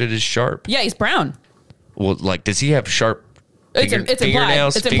interpreted as sharp? Yeah, he's brown. Well, like, does he have sharp It's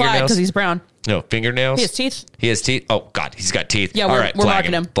fingernails? It's implied because he's brown. No, fingernails? He has teeth. He has teeth? Oh, God, he's got teeth. Yeah, All we're right,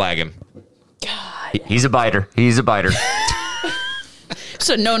 marking him. Flag him. God. He's a biter. It's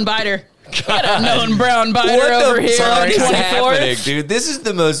a known biter. Got a known brown biter over here on What is 24th. happening, dude? This is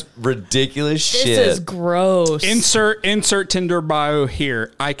the most ridiculous shit. This is gross. Insert Tinder bio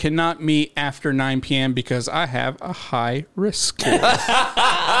here. I cannot meet after 9 p.m. because I have a high risk score.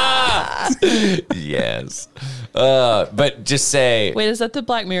 Yes. But just say... Wait, is that the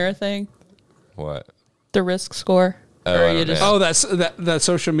Black Mirror thing? What? The risk score? That's that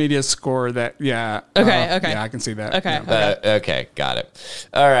social media score that, yeah. Okay. Yeah, I can see that. Okay. Yeah. Okay, got it.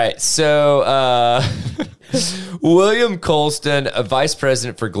 All right, so William Colston, a vice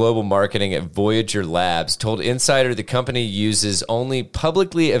president for global marketing at Voyager Labs, told Insider the company uses only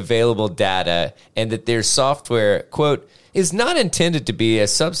publicly available data and that their software, quote, is not intended to be a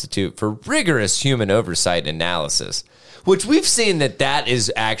substitute for rigorous human oversight and analysis. Which we've seen that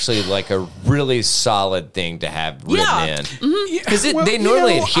is actually like a really solid thing to have written in. Because they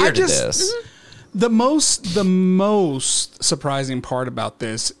normally adhere to this. The most surprising part about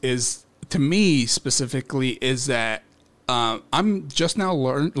this is, to me specifically, is that I'm just now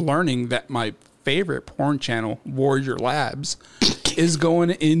learning that my favorite porn channel, Voyager Labs, is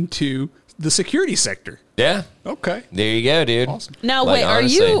going into the security sector. Yeah. Okay. There you go, dude. Awesome. Now, like,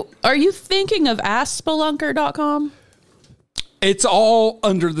 wait, are you thinking of AskSpelunker.com? It's all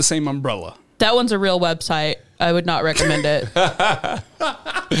under the same umbrella. That one's a real website. I would not recommend it. God,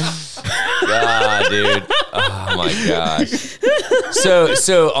 dude. Oh my gosh.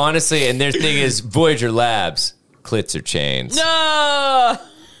 So honestly, and their thing is Voyager Labs, clits or chains. No.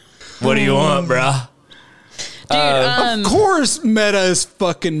 What do you want, bruh? Dude, of course, Meta is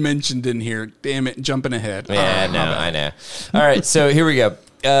fucking mentioned in here. Damn it, jumping ahead. Yeah, I know. All right, so here we go.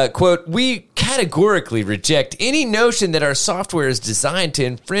 Quote, we categorically reject any notion that our software is designed to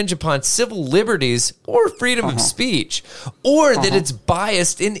infringe upon civil liberties or freedom of speech, or that it's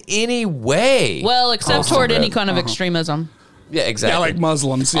biased in any way. Well, except toward any kind of extremism. Yeah, exactly. Yeah, like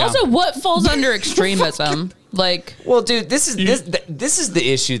Muslims. Yeah. Also, what falls under extremism? Like, well, dude, this is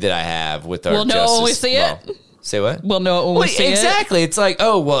the issue that I have with our we'll know justice. when we see it. Say what? We'll know it when we see it. Exactly. It's like,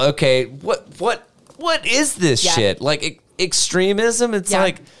 oh, well, okay, what is this shit? Like extremism? It's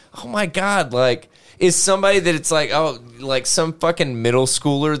like, oh my God, like, is somebody that it's like, oh, like some fucking middle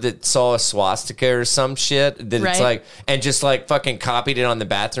schooler that saw a swastika or some shit that it's like, and just like fucking copied it on the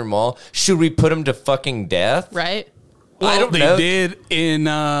bathroom wall. Should we put him to fucking death? Right. Well, I don't they know. did in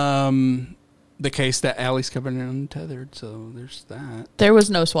the case that Allie's covered in untethered, so there's that. There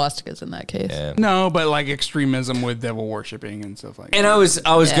was no swastikas in that case. Yeah. No, but like extremism with devil worshipping and stuff like that. And I was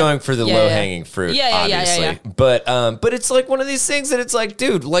going for the low hanging fruit, obviously. Yeah. But it's like one of these things that it's like,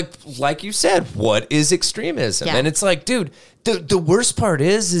 dude, like you said, what is extremism? Yeah. And it's like, dude, the worst part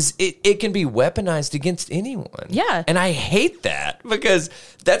is it can be weaponized against anyone. Yeah. And I hate that because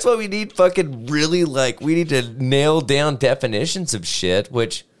that's why we need fucking really we need to nail down definitions of shit,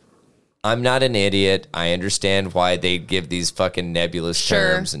 which I'm not an idiot. I understand why they give these fucking nebulous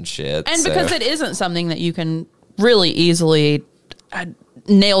terms and shit. And because it isn't something that you can really easily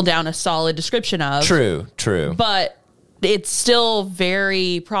nail down a solid description of. True. But it's still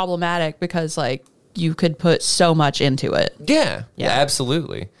very problematic because, like, you could put so much into it. Yeah,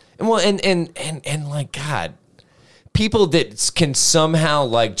 absolutely. And well, and like, God, people that can somehow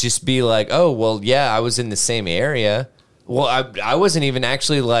like just be like, oh, well, yeah, I was in the same area. Well, I wasn't even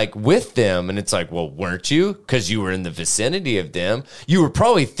actually like with them. And it's like, well, weren't you? Because you were in the vicinity of them. You were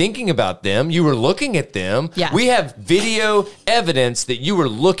probably thinking about them. You were looking at them. Yeah. We have video evidence that you were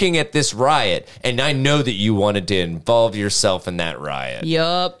looking at this riot. And I know that you wanted to involve yourself in that riot.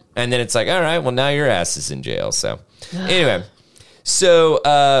 Yup. And then it's like, all right, well, now your ass is in jail. So anyway.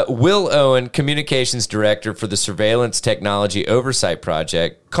 So Will Owen, communications director for the Surveillance Technology Oversight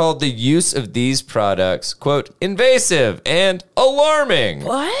Project, called the use of these products, quote, invasive and alarming.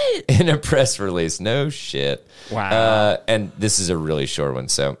 What? In a press release. No shit. Wow. And this is a really short one,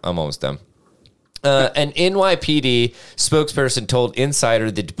 so I'm almost done. An NYPD spokesperson told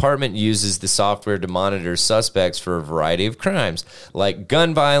Insider the department uses the software to monitor suspects for a variety of crimes, like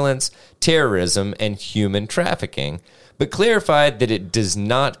gun violence, terrorism, and human trafficking, but clarified that it does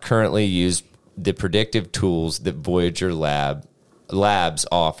not currently use the predictive tools that Voyager Labs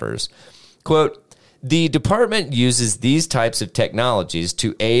offers. Quote, the department uses these types of technologies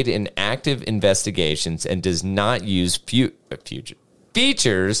to aid in active investigations and does not use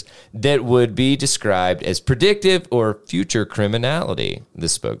features that would be described as predictive or future criminality, the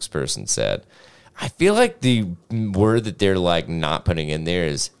spokesperson said. I feel like the word that they're like not putting in there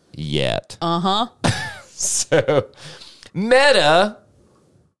is yet. Uh-huh. So, Meta.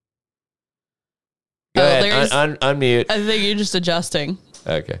 Go ahead, unmute. I think you're just adjusting.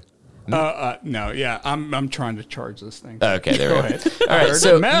 Okay. No, yeah, I'm trying to charge this thing. Okay, there we go. Ahead. All right,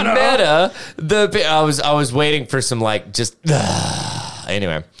 so Meta, I was waiting for some like just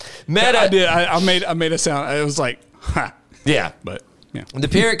anyway. Meta, I did. I made a sound. It was like, ha. Yeah, But yeah. the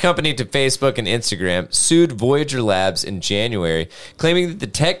parent company to Facebook and Instagram sued Voyager Labs in January, claiming that the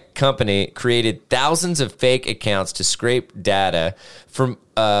tech company created thousands of fake accounts to scrape data from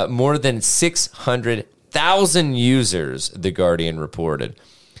more than 600,000 users, The Guardian reported.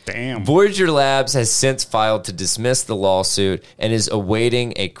 Damn. Voyager Labs has since filed to dismiss the lawsuit and is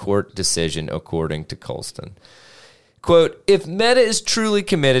awaiting a court decision, according to Colston. Quote, if Meta is truly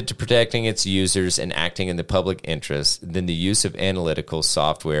committed to protecting its users and acting in the public interest, then the use of analytical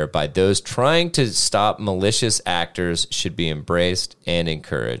software by those trying to stop malicious actors should be embraced and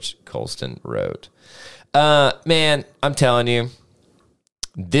encouraged, Colston wrote. Man, I'm telling you,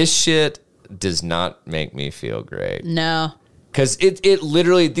 this shit does not make me feel great. No. Because it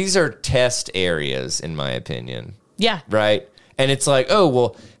literally, these are test areas, in my opinion. Yeah. Right? And it's like, oh,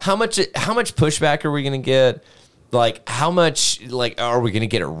 well, how much pushback are we going to get? Like, how much, like, are we going to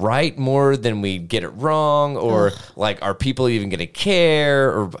get it right more than we get it wrong? Or, like, are people even going to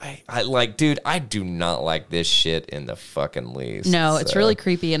care? Or, dude, I do not like this shit in the fucking least. No, it's really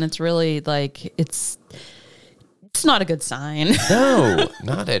creepy, and it's really, like, it's not a good sign. No,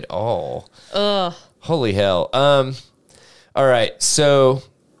 not at all. Ugh. Holy hell. All right, so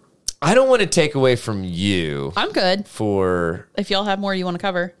I don't want to take away from you. I'm good. For if y'all have more you want to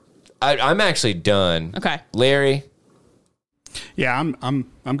cover. I'm actually done. Okay. Larry? Yeah, I'm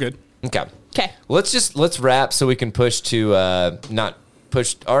good. Okay. Okay. Let's wrap so we can push to not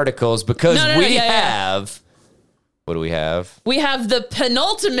push articles because we have what do we have? We have the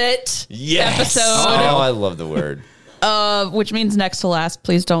penultimate episode. Oh, I love the word. Which means next to last.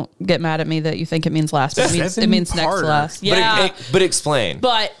 Please don't get mad at me that you think it means last. But it means next to last. Yeah. But explain.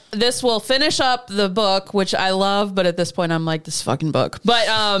 But this will finish up the book, which I love. But at this point, I'm like, this fucking book.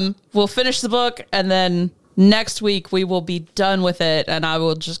 But we'll finish the book, and then next week we will be done with it, and I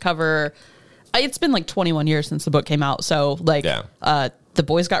will just cover. It's been like 21 years since the book came out, so like, the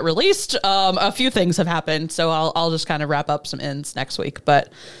boys got released. A few things have happened, so I'll just kind of wrap up some ends next week.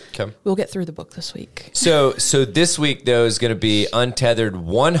 But we'll get through the book this week. So this week though is going to be Untethered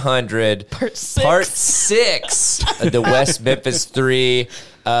 100 Part 6 the West Memphis 3.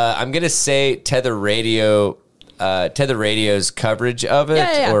 I'm going to say Tether Radio's coverage of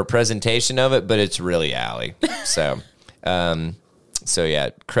it or presentation of it, but it's really Allie. So,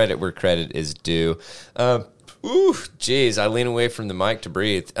 credit where credit is due. Ooh, geez, I lean away from the mic to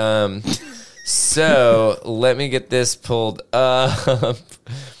breathe. So let me get this pulled up.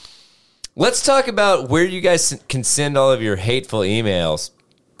 Let's talk about where you guys can send all of your hateful emails.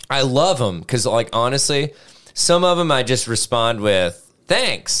 I love them because, like, honestly, some of them I just respond with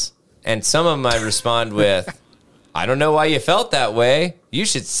thanks, and some of them I respond with I don't know why you felt that way. you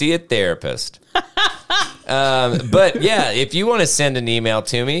should see a therapist. But yeah, if you want to send an email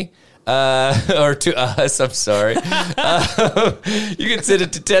to me, or to us, I'm sorry, you can send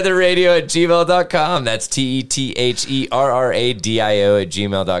it to tetherradio@gmail.com. That's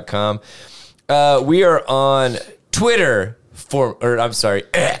tetherradio@gmail.com. We are on Twitter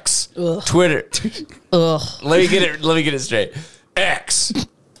X. Ugh. Twitter. Ugh. Let me get it straight. X,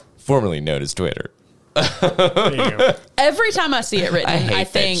 formerly known as Twitter. Every time I see it written, I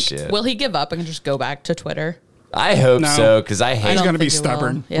think, shit. will he give up and just go back to Twitter? I hope so, because I hate. He's going to be think he will.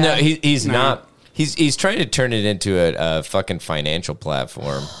 stubborn. Yeah. No, he's not. He's trying to turn it into a fucking financial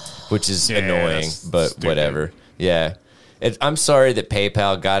platform, which is annoying, but stupid. whatever. Yeah. I'm sorry that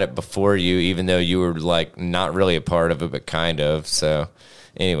PayPal got it before you, even though you were like not really a part of it, but kind of. So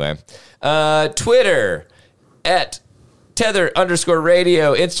anyway, Twitter at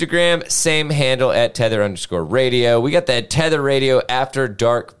Tether_radio. Instagram, same handle at Tether_radio. We got that Tether Radio After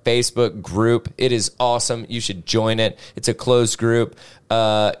Dark Facebook group. It is awesome. You should join it. It's a closed group.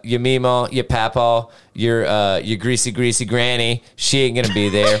 Your Meemaw, your Papaw, your greasy granny, she ain't gonna be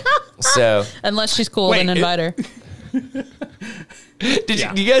there. So Unless she's cool, then invite her. do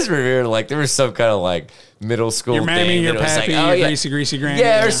you guys remember like there was some kind of like middle school Your mammy, thing your that was pappy, like, your greasy granny.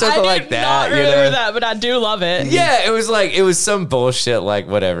 yeah, or something like that. I do not remember that, but I do love it. Yeah, it was some bullshit like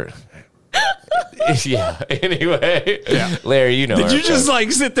whatever. Yeah. Anyway, Larry, you know. Did you just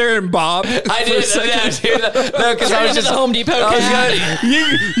like sit there and bob? I did. No, because I was just the Home Depot cat.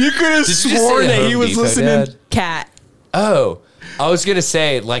 You could have Did you just sworn say that he Home was Depot, listening. Dad? Cat. Oh, I was gonna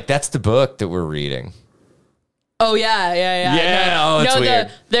say like that's the book that we're reading. Oh yeah. Yeah, oh, it's weird.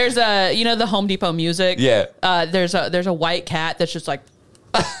 There's a the Home Depot music. Yeah. There's a white cat that's just like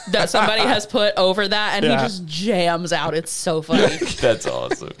that somebody has put over that, and he just jams out. It's so funny. That's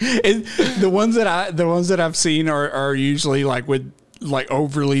awesome. The ones that I've seen are usually like with like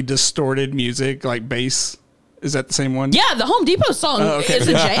overly distorted music, like bass. Is that the same one? Yeah, the Home Depot song is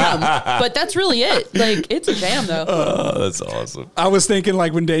a jam, but that's really it. Like it's a jam though. Oh, that's awesome. I was thinking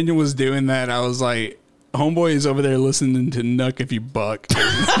like when Daniel was doing that, I was like, Homeboy is over there listening to Nuck If You Buck.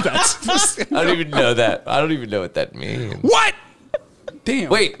 I don't even know that. I don't even know what that means. What? Damn.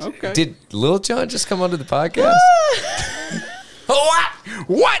 Wait, Okay. did Lil Jon just come onto the podcast?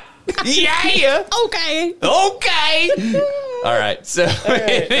 What? Yeah. Okay. All right. So All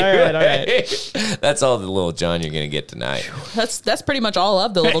right. that's all the Lil Jon you're gonna get tonight. That's pretty much all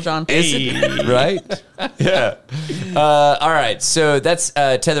of the Little John. Is it? Right? Yeah. All right. So that's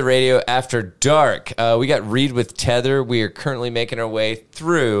Tether Radio After Dark. We got Read with Tether. We are currently making our way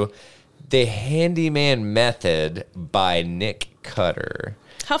through The Handyman Method by Nick Cutter.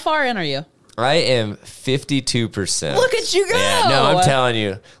 How far in are you? I am 52%. Look at you go! Yeah, no, I'm telling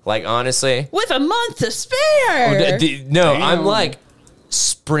you. Like, honestly. With a month to spare. No, I'm like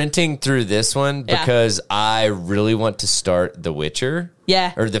sprinting through this one because I really want to start The Witcher.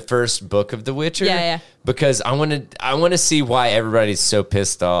 Yeah. Or the first book of The Witcher. Yeah. Because I want to see why everybody's so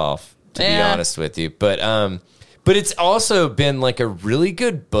pissed off, to be honest with you. But it's also been like a really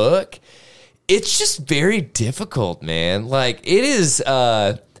good book. It's just very difficult, man. Like it is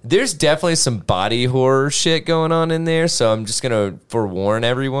there's definitely some body horror shit going on in there, so I'm just going to forewarn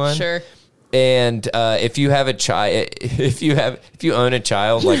everyone. Sure. And if you have a child, if you own a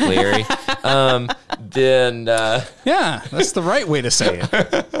child like Larry, then Yeah, that's the right way to say it.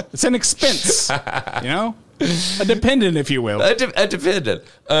 It's an expense, a dependent, if you will. a dependent.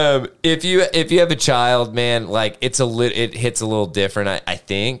 If you have a child, man, like it hits a little different. I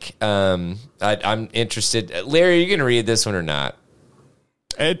think. I'm interested. Larry, are you gonna read this one or not?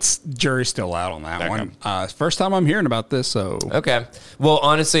 It's jury's still out on that one. First time I'm hearing about this, so Okay. Well,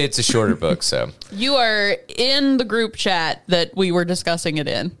 honestly, it's a shorter book, so You are in the group chat that we were discussing it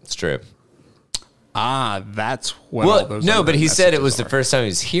in. it's true. That's what. all Well, those no, other but he said it messages was the are. first time he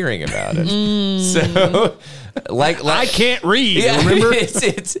was hearing about it. So, like I can't read. Yeah, Remember?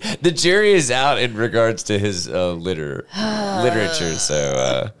 it's the jury is out in regards to his literature.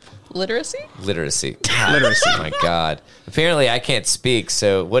 So Literacy? literacy. My God. Apparently, I can't speak.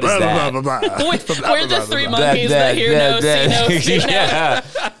 So what is Blah, that? blah, blah, blah. We're the three monkeys that hear no, see no, see no. Yeah.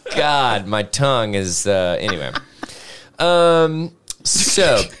 God, my tongue is anyway. So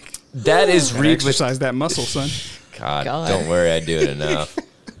that is Gotta read with exercise that muscle, son. God. God. Don't worry, I do it enough.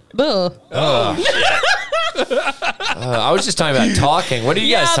 Ugh. I was just talking about talking. What are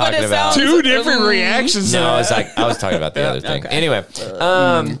you guys Yeah, but talking it about? sounds- Two different reactions. No, I was talking about the other thing. Okay. Anyway,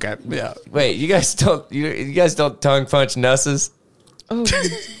 Okay. Yeah. wait, you guys don't tongue punch nusses?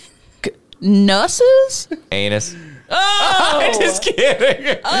 Nusses? Anus? Oh! I'm just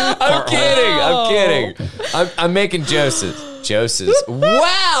kidding. I'm kidding. I'm making Joseph's. Joses.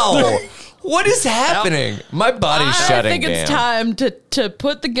 Wow. What is happening? My body's shutting down. I think it's time to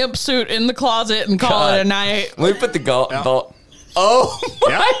put the gimp suit in the closet and call it a night. Let me put the ball. Oh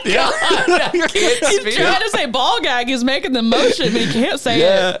my God! I can't speak. He's trying to say ball gag. He's making the motion, but he can't say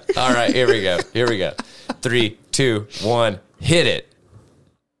it. All right, here we go. 3, 2, 1, hit it.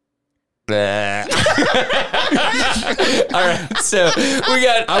 All right, so we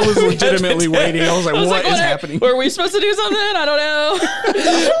got. I was legitimately waiting. I was like, what is happening? Were we supposed to do something? I don't know.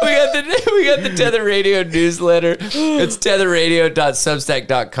 we got the Tether Radio newsletter. It's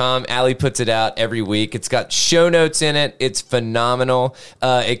tetherradio.substack.com. Allie puts it out every week. It's got show notes in it. It's phenomenal.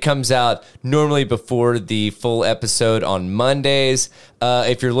 It comes out normally before the full episode on Mondays.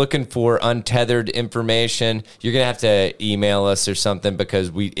 If you're looking for untethered information, you're gonna have to email us or something because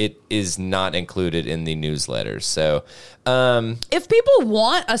it is not included in the newsletters. So, if people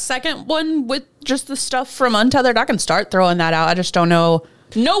want a second one with just the stuff from Untethered, I can start throwing that out. I just don't know.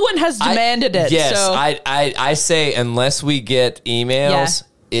 No one has demanded it. Yes, so. I say unless we get emails,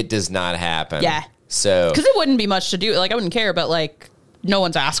 it does not happen. Yeah. So because it wouldn't be much to do. Like I wouldn't care, but like. No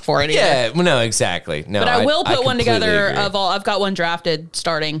one's asked for it either. Yeah, well, no, exactly. No, but I will put one together agree. of all. I've got one drafted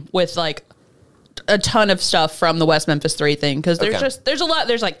starting with like a ton of stuff from the West Memphis 3 thing because there's a lot.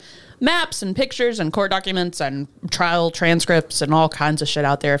 There's like maps and pictures and court documents and trial transcripts and all kinds of shit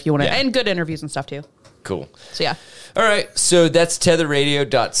out there if you want to, and good interviews and stuff too. Cool. So yeah. All right, so that's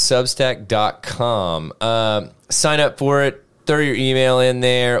tetherradio.substack.com. Sign up for it. Throw your email in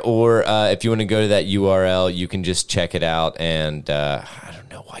there, or if you want to go to that URL, you can just check it out. And I don't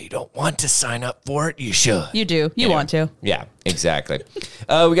know why you don't want to sign up for it. You should. You do. You want to. Yeah, exactly.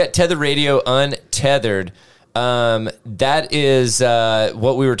 We got Tether Radio Untethered. That is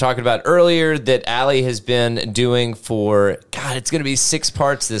what we were talking about earlier that Allie has been doing for, God, it's going to be 6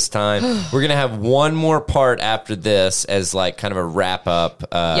 parts this time. We're going to have one more part after this as like kind of a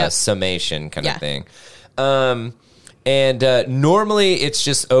wrap-up summation kind of thing. And normally it's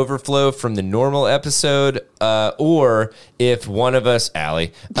just overflow from the normal episode, or if one of us,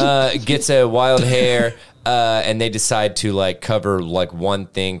 Allie, gets a wild hair and they decide to like cover like one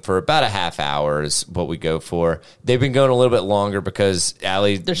thing for about a half hour is what we go for. They've been going a little bit longer because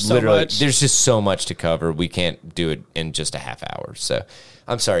Allie, there's just so much to cover. We can't do it in just a half hour. So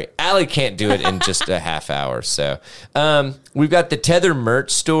I'm sorry, Allie can't do it in just a half hour. So we've got the Tether merch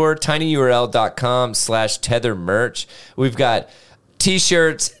store, tinyurl.com/tether merch. We've got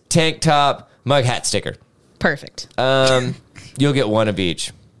t-shirts, tank top, mug hat sticker. Perfect. You'll get one of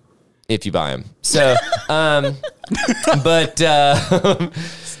each if you buy them. So,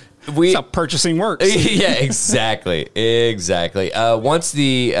 That's how purchasing works. Yeah, exactly. Once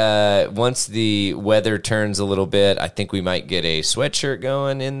the weather turns a little bit, I think we might get a sweatshirt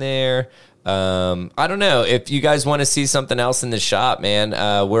going in there. I don't know if you guys want to see something else in the shop, man.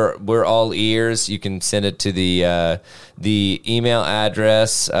 We're all ears. You can send it to the email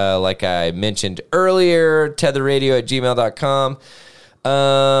address, like I mentioned earlier, tetherradio@gmail.com.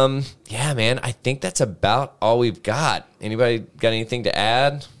 Yeah, man, I think that's about all we've got. Anybody got anything to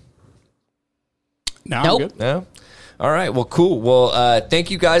add? No, nope. I'm good. No? All right. Well, cool. Well,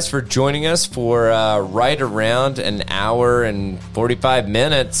 thank you guys for joining us for right around an hour and 45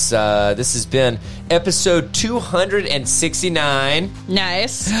 minutes. This has been episode 269.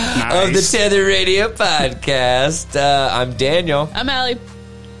 Nice. Of the Tether Radio podcast. I'm Daniel. I'm Allie.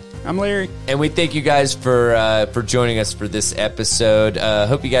 I'm Larry. And we thank you guys for joining us for this episode.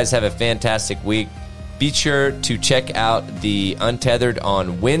 Hope you guys have a fantastic week. Be sure to check out the Untethered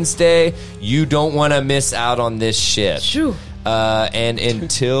on Wednesday. You don't want to miss out on this shit. Shoo. And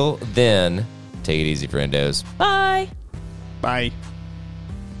until then, take it easy, friendos. Bye. Bye.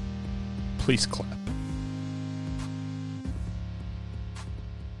 Please clap.